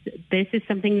voice, this is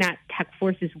something that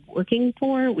TechForce is working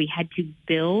for. We had to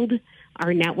build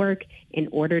our network in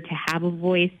order to have a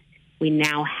voice. We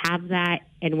now have that,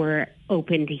 and we're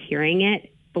open to hearing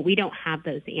it, but we don't have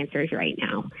those answers right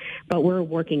now. But we're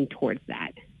working towards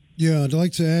that. Yeah, I'd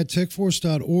like to add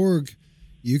techforce.org.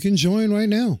 You can join right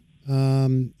now.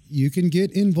 You can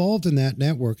get involved in that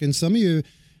network. And some of you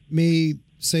may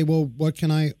say, well, what can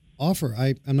I offer?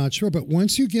 I'm not sure. But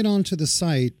once you get onto the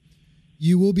site,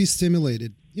 you will be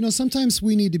stimulated. You know, sometimes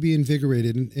we need to be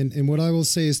invigorated. And what I will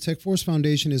say is TechForce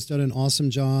Foundation has done an awesome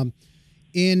job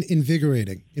in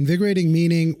invigorating. Invigorating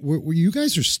meaning you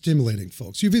guys are stimulating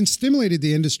folks. You've been stimulated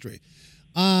the industry.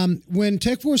 When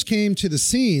TechForce came to the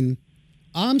scene,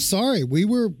 I'm sorry, we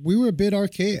were a bit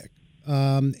archaic.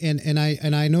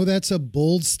 And I know that's a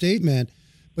bold statement,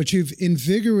 but you've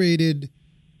invigorated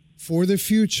for the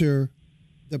future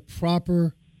the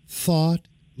proper thought,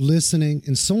 listening,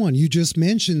 and so on. You just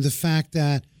mentioned the fact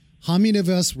that how many of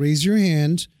us, raise your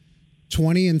hand,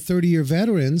 20 and 30-year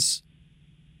veterans,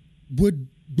 would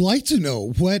like to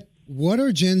know what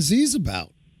are Gen Zs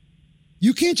about?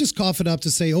 You can't just cough it up to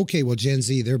say, okay, well, Gen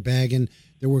Z, they're bagging,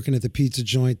 they're working at the pizza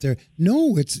joint there.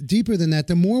 No, it's deeper than that.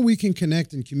 The more we can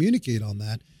connect and communicate on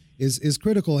that is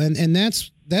critical. And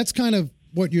that's kind of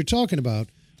what you're talking about,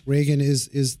 Reagan,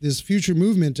 is this future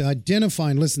movement to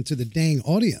identify and listen to the dang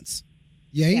audience.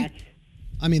 Yay? Yes.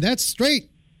 I mean, that's straight.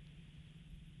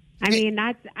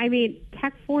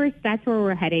 TechForce, that's where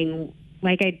we're heading.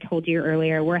 Like I told you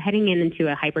earlier, we're heading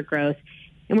into a hyper growth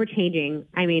and we're changing.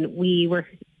 I mean, we were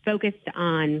focused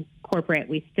on corporate.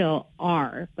 We still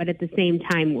are, but at the same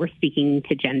time, we're speaking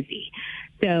to Gen Z.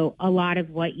 So a lot of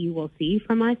what you will see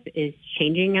from us is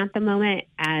changing at the moment,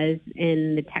 as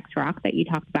in the Tech Rock that you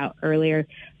talked about earlier,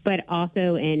 but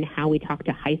also in how we talk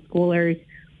to high schoolers.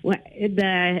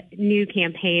 the new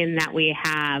campaign that we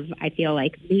have, I feel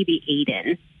like maybe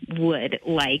Aiden would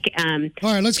like.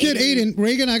 All right, let's get Aiden.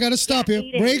 Reagan, I got to stop you.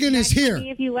 Reagan is here. Tell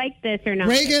me if you like this or not.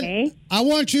 Reagan, okay? I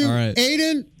want you. All right.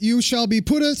 Aiden, you shall be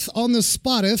putteth on the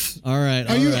spotteth. All right.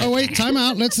 Are you? Oh wait, time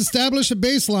out. Let's establish a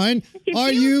baseline.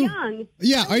 Are you? Young.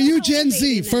 Yeah. Are you Gen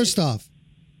Z? First off,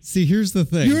 See, here's the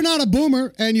thing. you're not a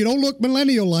boomer, and you don't look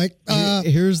millennial-like.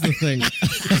 Here's the thing.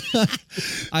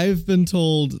 I've been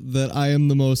told that I am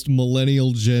the most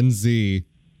millennial Gen Z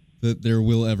that there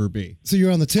will ever be. So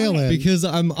you're on the tail end. Because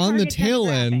I'm on the Target tail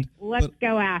demographic. end. Let's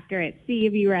go after it. See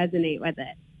if you resonate with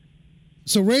it.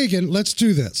 So Reagan, let's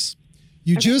do this.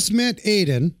 You just met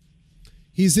Aiden.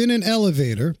 He's in an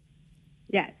elevator,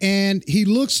 Yes. and he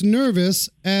looks nervous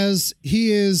as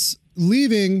he is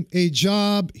leaving a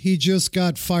job he just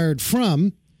got fired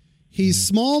from. He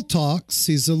small talks.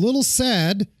 He's a little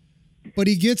sad, but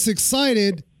he gets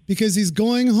excited because he's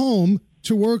going home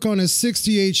to work on his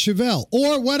 68 Chevelle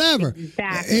or whatever.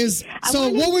 Exactly. So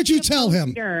what would you tell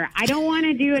him? Sure. I don't want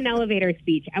to do an elevator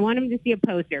speech. I want him to see a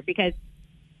poster because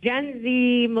Gen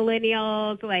Z,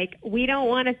 millennials, like, we don't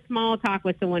want to small talk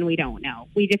with someone we don't know.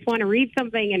 We just want to read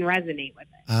something and resonate with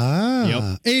it.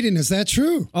 Ah, Aiden, is that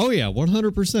true? Oh, yeah,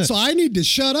 100%. So I need to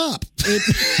shut up.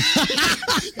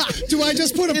 Do I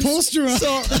just put a poster up?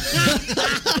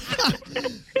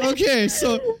 Okay,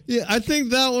 so yeah, I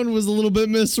think that one was a little bit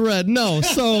misread. No,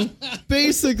 so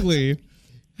basically,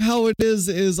 how it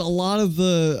is a lot of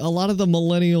the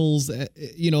millennials,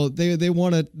 they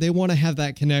want to have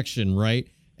that connection, right?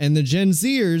 And the Gen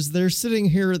Zers, they're sitting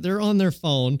here, they're on their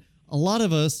phone. A lot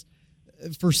of us,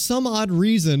 for some odd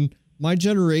reason, my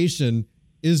generation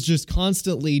is just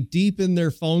constantly deep in their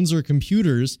phones or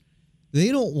computers. They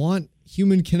don't want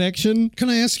human connection. Can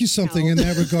I ask you something in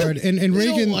that regard? And They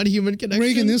Reagan, don't want human connection.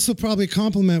 Reagan, this will probably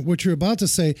complement what you're about to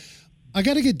say. I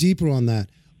got to get deeper on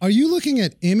that. Are you looking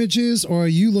at images or are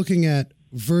you looking at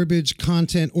verbiage,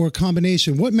 content, or a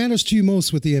combination? What matters to you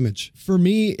most with the image? For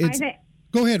me, it's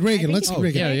Go ahead, Reagan. Let's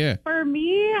Reagan. yeah. For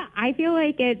me, I feel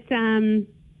like it's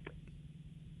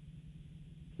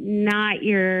not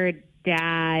your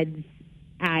dad's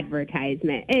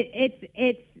advertisement.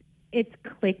 It's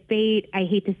clickbait. I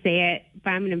hate to say it, but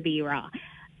I'm going to be raw.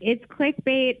 It's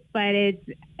clickbait, but it's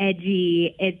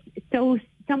edgy. It's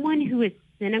someone who is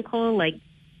cynical, like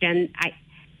Gen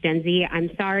Z.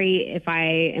 I'm sorry if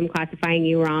I am classifying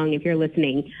you wrong if you're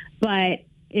listening, but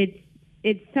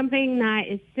it's something that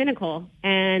is cynical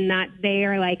and that they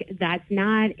are like, that's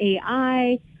not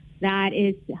AI. That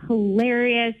is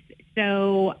hilarious.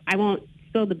 So I won't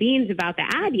spill the beans about the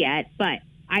ad yet, but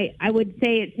I would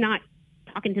say it's not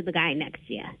talking to the guy next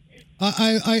to you.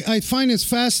 I find this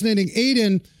fascinating.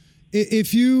 Aiden,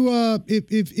 if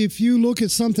you look at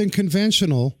something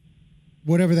conventional,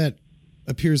 whatever that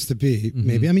appears to be,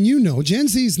 maybe. I mean, Gen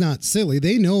Z's not silly.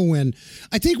 They know when.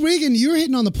 I think, Reagan, you're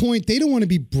hitting on the point. They don't want to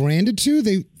be branded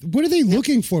to. What are they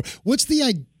looking for? What's the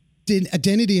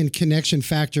identity and connection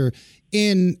factor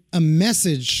in a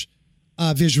message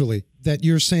visually that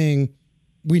you're saying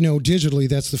we know digitally?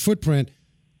 That's the footprint.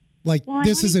 Like, well,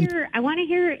 this isn't. I want to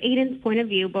hear Aiden's point of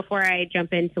view before I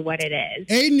jump into what it is.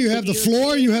 Aiden, you have the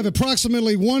floor. You have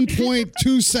approximately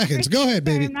 1.2 seconds. Go ahead,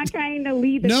 baby. I'm not trying to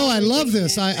lead the No, I love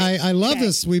this. I love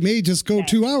this. We may just go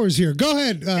 2 hours here. Go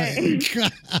ahead.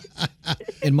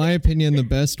 In my opinion, the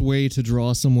best way to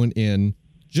draw someone in,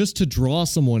 just to draw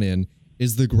someone in,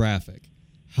 is the graphic.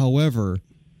 However,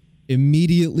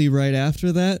 immediately right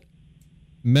after that,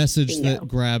 message that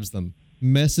grabs them.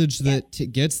 Message that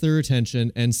gets their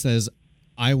attention and says,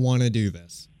 I want to do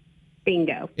this.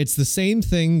 Bingo. It's the same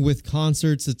thing with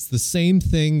concerts. It's the same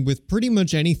thing with pretty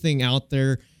much anything out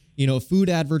there, food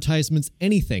advertisements,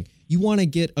 anything. You want to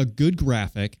get a good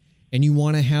graphic and you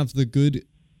want to have the good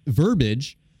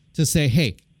verbiage to say,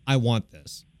 hey, I want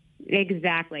this.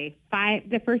 Exactly.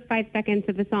 The first 5 seconds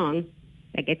of the song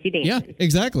that gets you dancing. Yeah,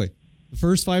 exactly. The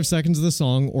first 5 seconds of the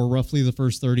song, or roughly the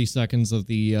first 30 seconds of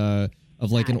the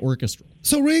an orchestra.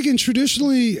 So Reagan,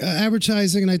 traditionally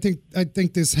advertising, and I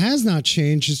think this has not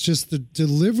changed. It's just the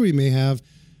delivery may have.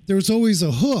 There's always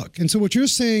a hook, and so what you're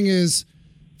saying is,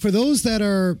 for those that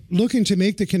are looking to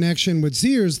make the connection with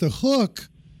Zers, the hook,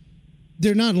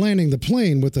 they're not landing the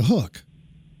plane with the hook.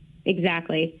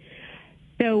 Exactly.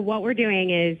 So what we're doing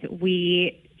is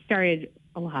we started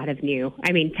a lot of new.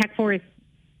 I mean, Tech Force,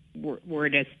 we're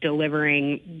just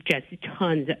delivering just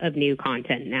tons of new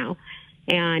content now.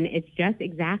 And it's just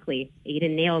exactly,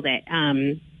 Aiden nailed it.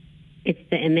 It's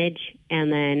the image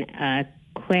and then a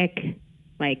quick,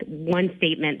 one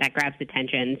statement that grabs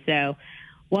attention. So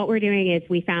what we're doing is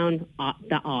we found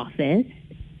The Office,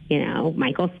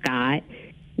 Michael Scott,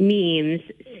 memes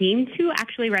seem to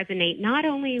actually resonate not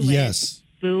only with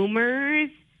boomers,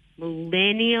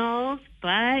 millennials,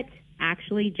 but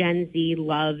actually Gen Z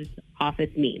loves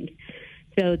Office memes.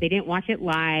 So they didn't watch it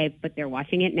live, but they're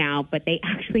watching it now, but they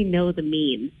actually know the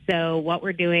memes. So what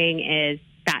we're doing is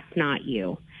That's Not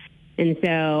You. And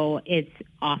so it's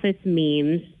Office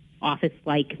memes,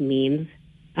 Office-like memes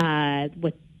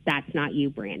with That's Not You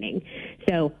branding.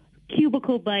 So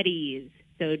cubicle buddies,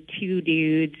 so two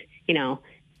dudes,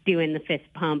 doing the fist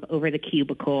pump over the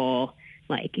cubicle,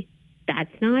 like, that's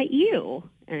not you.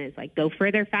 And it's like, go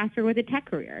further, faster with a tech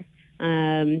career.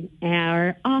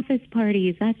 Our office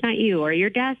parties, that's not you. Or your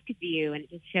desk view, and it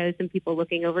just shows some people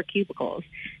looking over cubicles.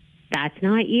 That's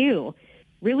not you.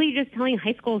 Really just telling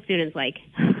high school students, like,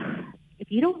 if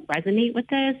you don't resonate with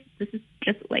this is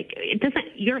just like,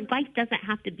 your life doesn't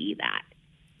have to be that.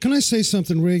 Can I say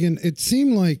something, Reagan? It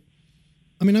seemed like,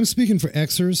 I'm speaking for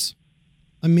Xers.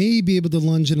 I may be able to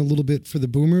lunge in a little bit for the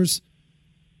boomers.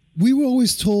 We were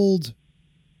always told,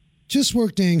 just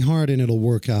work dang hard and it'll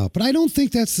work out. But I don't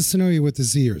think that's the scenario with the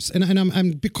Zers. And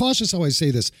I'm cautious how I say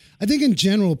this. I think in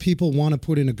general, people want to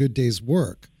put in a good day's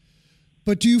work.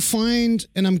 But do you find,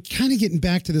 and I'm kind of getting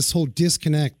back to this whole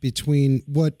disconnect between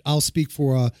what I'll speak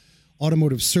for a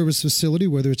automotive service facility,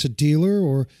 whether it's a dealer,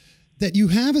 or that you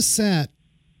have a set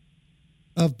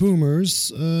of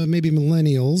boomers, maybe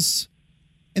millennials,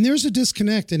 and there's a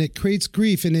disconnect and it creates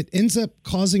grief and it ends up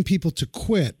causing people to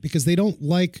quit because they don't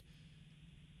like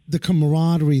the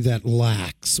camaraderie that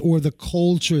lacks or the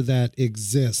culture that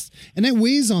exists. And that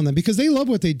weighs on them because they love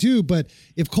what they do. But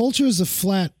if culture is a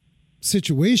flat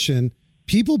situation,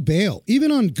 people bail,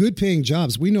 even on good paying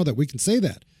jobs. We know that we can say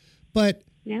that. But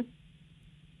yeah,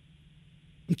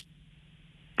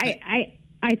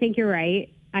 I think you're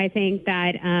right. I think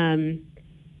that,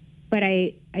 but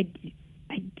I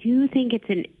do think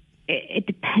it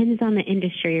depends on the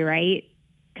industry, right?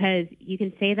 Because you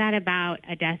can say that about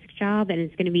a desk job and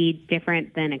it's going to be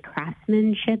different than a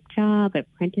craftsmanship job,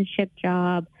 apprenticeship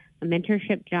job, a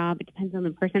mentorship job. It depends on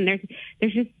the person.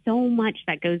 There's just so much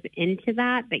that goes into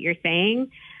that you're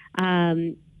saying.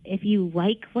 If you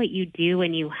like what you do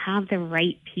and you have the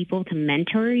right people to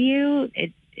mentor you,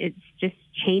 it's just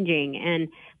changing.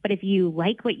 But if you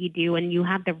like what you do and you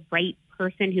have the right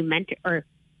person who mentor, or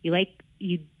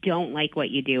you don't like what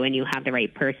you do and you have the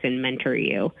right person mentor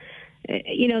you,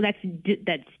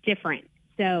 that's different.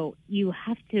 So you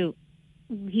have to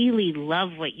really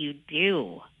love what you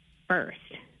do first.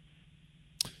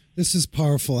 This is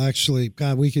powerful, actually.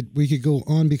 God, we could go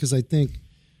on because I think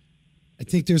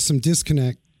there's some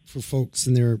disconnect for folks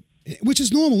in there, which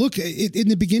is normal. Look, in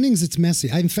the beginnings, it's messy.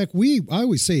 In fact, I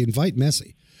always say invite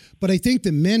messy, but I think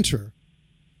the mentor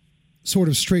sort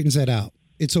of straightens that out.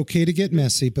 It's okay to get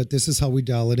messy, but this is how we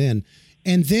dial it in,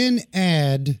 and then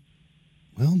add,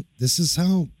 well, this is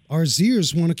how our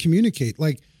Zers want to communicate.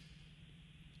 Like,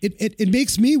 It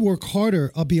makes me work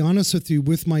harder, I'll be honest with you,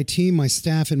 with my team, my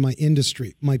staff, and my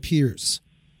industry, my peers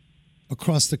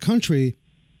across the country.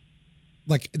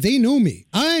 Like, they know me.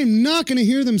 I'm not going to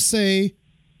hear them say,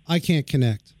 I can't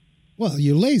connect. Well,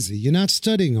 you're lazy. You're not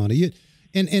studying on it.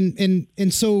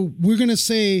 And so we're going to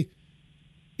say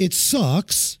it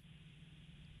sucks,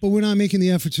 but we're not making the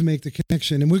effort to make the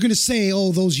connection. And we're going to say,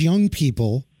 oh, those young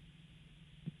people.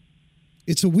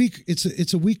 It's a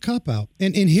weak cop out.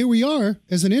 And here we are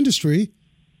as an industry,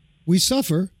 we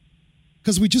suffer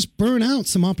because we just burn out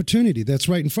some opportunity that's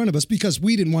right in front of us because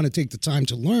we didn't want to take the time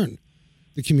to learn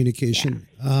the communication.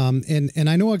 Yeah. And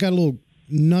I know I got a little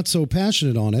not so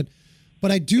passionate on it,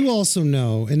 but I do also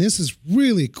know, and this is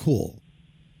really cool,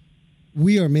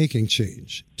 we are making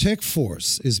change. Tech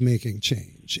Force is making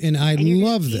change. And I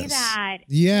love this. That.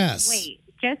 Yes.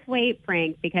 Just wait,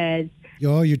 Frank, because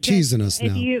oh, you're teasing us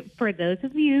now. For those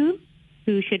of you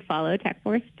who should follow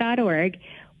techforce.org,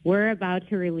 we're about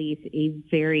to release a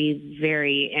very,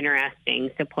 very interesting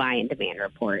supply and demand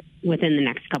report within the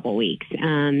next couple weeks.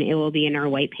 It will be in our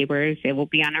white papers. It will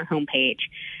be on our homepage.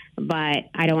 But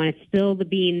I don't want to spill the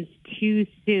beans too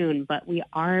soon, but we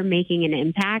are making an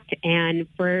impact. And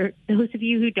for those of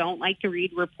you who don't like to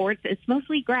read reports, it's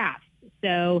mostly graphs.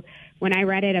 So when I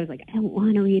read it, I was like, I don't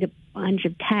want to read a bunch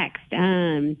of text.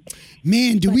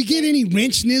 Man, do we get any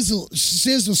wrench nizzle,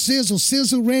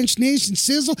 sizzle, wrench nation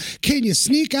sizzle? Can you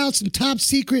sneak out some top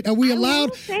secret? Are we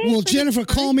allowed? Will Jennifer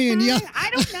call me and yell? I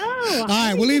don't know. All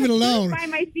right, we'll leave it alone. By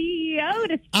my CEO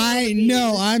to I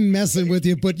know, I'm messing with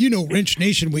you, but Wrench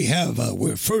Nation,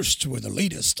 we're first, we're the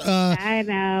latest. I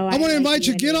know. I want to invite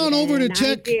you, get on over to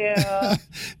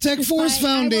Tech Force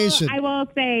Foundation. I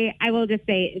will just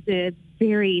say it's a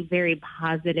very, very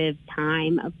positive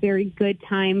time, a very good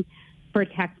time for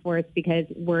Tech Force because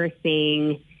we're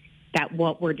seeing that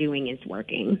what we're doing is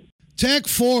working. Tech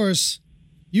Force,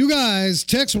 you guys,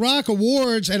 Tech's Rock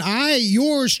Awards, and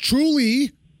yours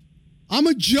truly, I'm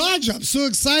a judge. I'm so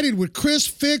excited with Chris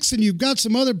Fix, and you've got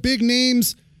some other big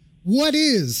names. What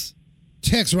is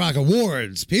Tech's Rock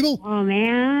Awards, people? Oh,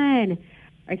 man.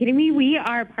 Are you kidding me? We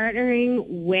are partnering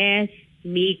with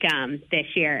Mecum this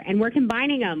year, and we're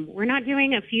combining them. We're not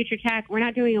doing a future tech. We're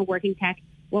not doing a working tech.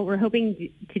 What we're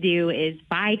hoping to do is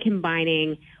by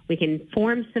combining, we can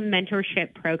form some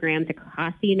mentorship programs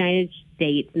across the United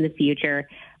States in the future.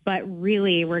 But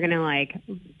really, we're going to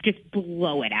just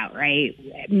blow it out, right?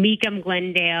 Mecum,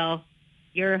 Glendale,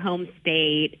 your home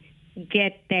state,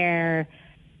 get there,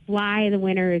 fly the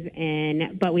winners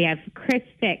in. But we have Chris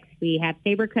Fix, we have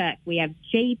Saber Cook, we have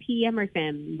J.P.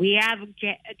 Emerson, we have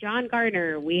John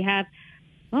Gardner, we have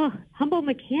Humble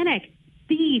Mechanic,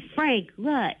 C. Frank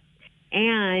Lutz,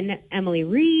 and Emily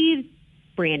Reeves,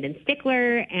 Brandon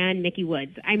Stickler, and Nikki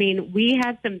Woods. I mean, we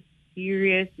have some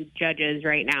serious judges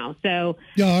right now. So,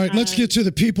 yeah, all right, let's get to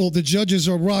the people. The judges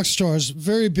are rock stars,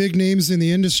 very big names in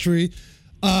the industry.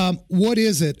 What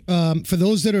is it? For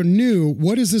those that are new,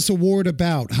 what is this award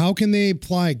about? How can they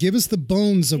apply? Give us the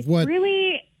bones of what.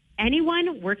 Really,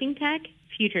 anyone working tech,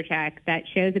 future tech, that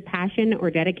shows a passion or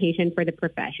dedication for the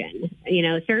profession,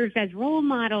 serves as role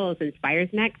models, inspires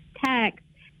next tech,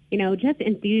 just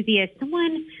enthusiasts,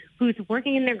 someone who's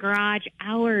working in their garage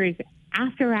hours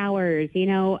after hours,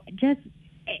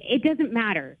 it doesn't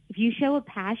matter. If you show a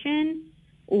passion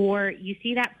or you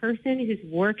see that person who's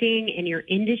working in your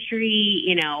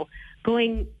industry,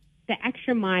 going the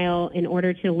extra mile in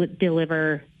order to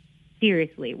deliver,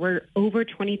 seriously, we're over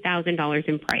 $20,000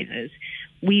 in prizes.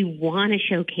 We want to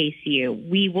showcase you.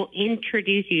 We will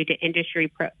introduce you to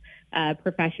industry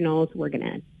professionals. We're going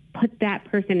to put that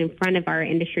person in front of our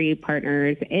industry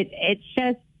partners. It's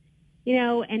just,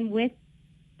 and with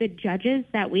the judges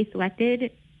that we selected,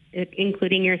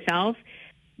 including yourself,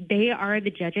 they are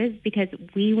the judges because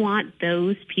we want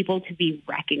those people to be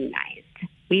recognized.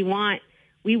 We want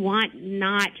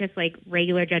not just like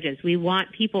regular judges. We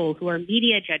want people who are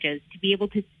media judges to be able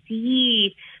to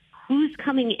see who's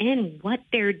coming in, what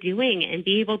they're doing, and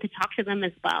be able to talk to them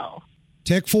as well.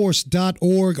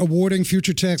 Techforce.org, awarding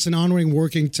future techs and honoring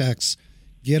working techs.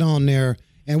 Get on there.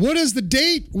 And what is the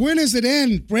date? When does it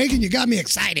end? Reagan, you got me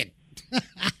excited.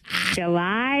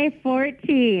 July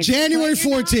 14th. January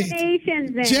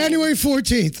 14th. January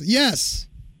 14th. Yes.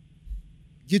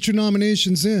 Get your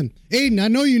nominations in. Aiden, I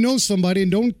know you know somebody,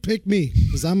 and don't pick me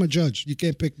because I'm a judge. You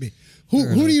can't pick me.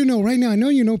 Who do you know right now? I know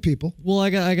you know people. Well, I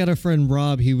got a friend,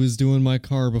 Rob. He was doing my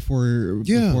car before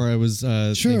I was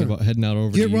thinking about heading out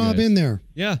over. Get to Rob guys. in there.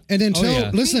 Yeah. And then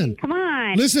listen. Hey, come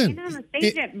on. Listen. On the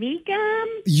stage at Mecum?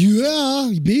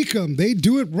 Yeah, Mecum. They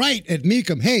do it right at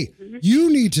Mecum. Hey, you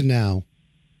need to now,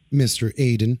 Mr.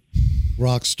 Aiden,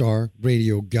 rock star,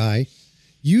 radio guy,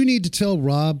 you need to tell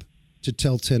Rob to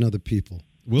tell 10 other people.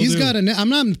 He's got I'm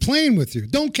not playing with you.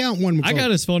 Don't count one. I got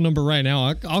his phone number right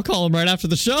now. I'll call him right after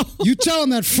the show. You tell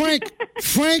him that Frank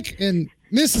and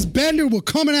Mrs. Bender will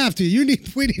come after you.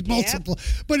 We need multiple.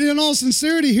 Yep. But in all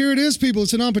sincerity, here it is, people.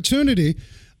 It's an opportunity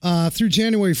through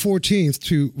January 14th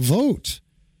to vote.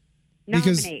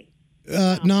 Nominate.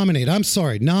 Nominate. I'm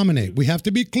sorry. Nominate. We have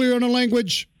to be clear on the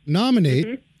language. Nominate.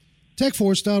 Mm-hmm.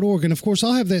 Techforce.org. And, of course,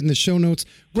 I'll have that in the show notes.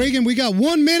 Reagan, we got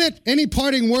 1 minute. Any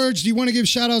parting words? Do you want to give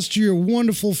shout-outs to your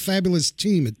wonderful, fabulous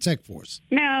team at TechForce?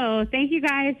 No. Thank you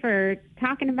guys for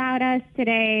talking about us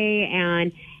today.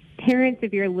 And parents,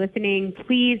 if you're listening,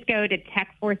 please go to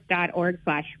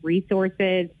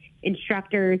techforce.org/resources,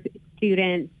 instructors,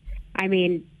 students. I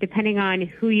mean, depending on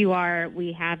who you are,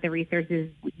 we have the resources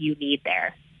you need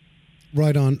there.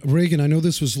 Right on. Reagan, I know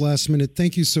this was last minute.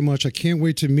 Thank you so much. I can't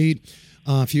wait to meet.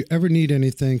 If you ever need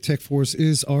anything, TechForce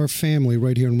is our family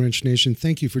right here in Wrench Nation.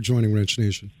 Thank you for joining Wrench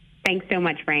Nation. Thanks so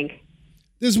much, Frank.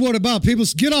 This is what about. People,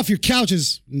 get off your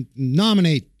couches.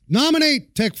 Nominate.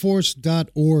 Nominate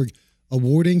techforce.org,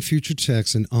 awarding future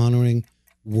techs and honoring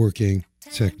working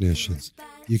technicians.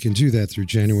 You can do that through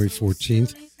January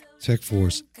 14th,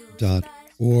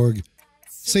 techforce.org.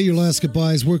 Say your last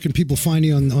goodbyes. Where can people find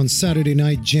you on Saturday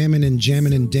night, jamming and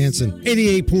dancing?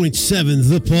 88.7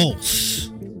 The Pulse.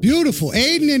 Beautiful.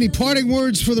 Aiden, any parting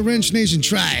words for the Wrench Nation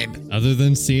tribe? Other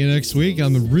than see you next week,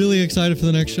 I'm really excited for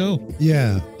the next show.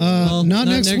 Yeah. Not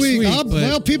next week.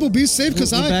 Well, people be safe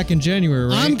because I'm back in January,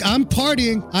 right? I'm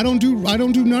partying. I don't do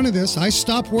none of this. I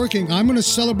stopped working. I'm going to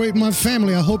celebrate my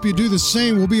family. I hope you do the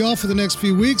same. We'll be off for the next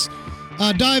few weeks.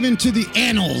 Dive into the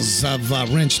annals of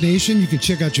Wrench Nation. You can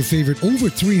check out your favorite over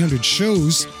 300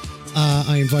 shows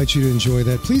I invite you to enjoy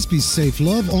that. Please be safe.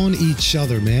 Love on each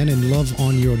other, man, and love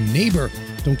on your neighbor.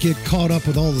 Don't get caught up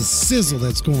with all the sizzle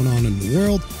that's going on in the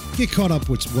world. Get caught up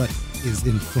with what is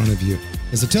in front of you.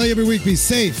 As I tell you every week, be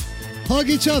safe, hug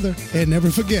each other, and never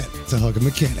forget to hug a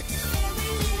mechanic.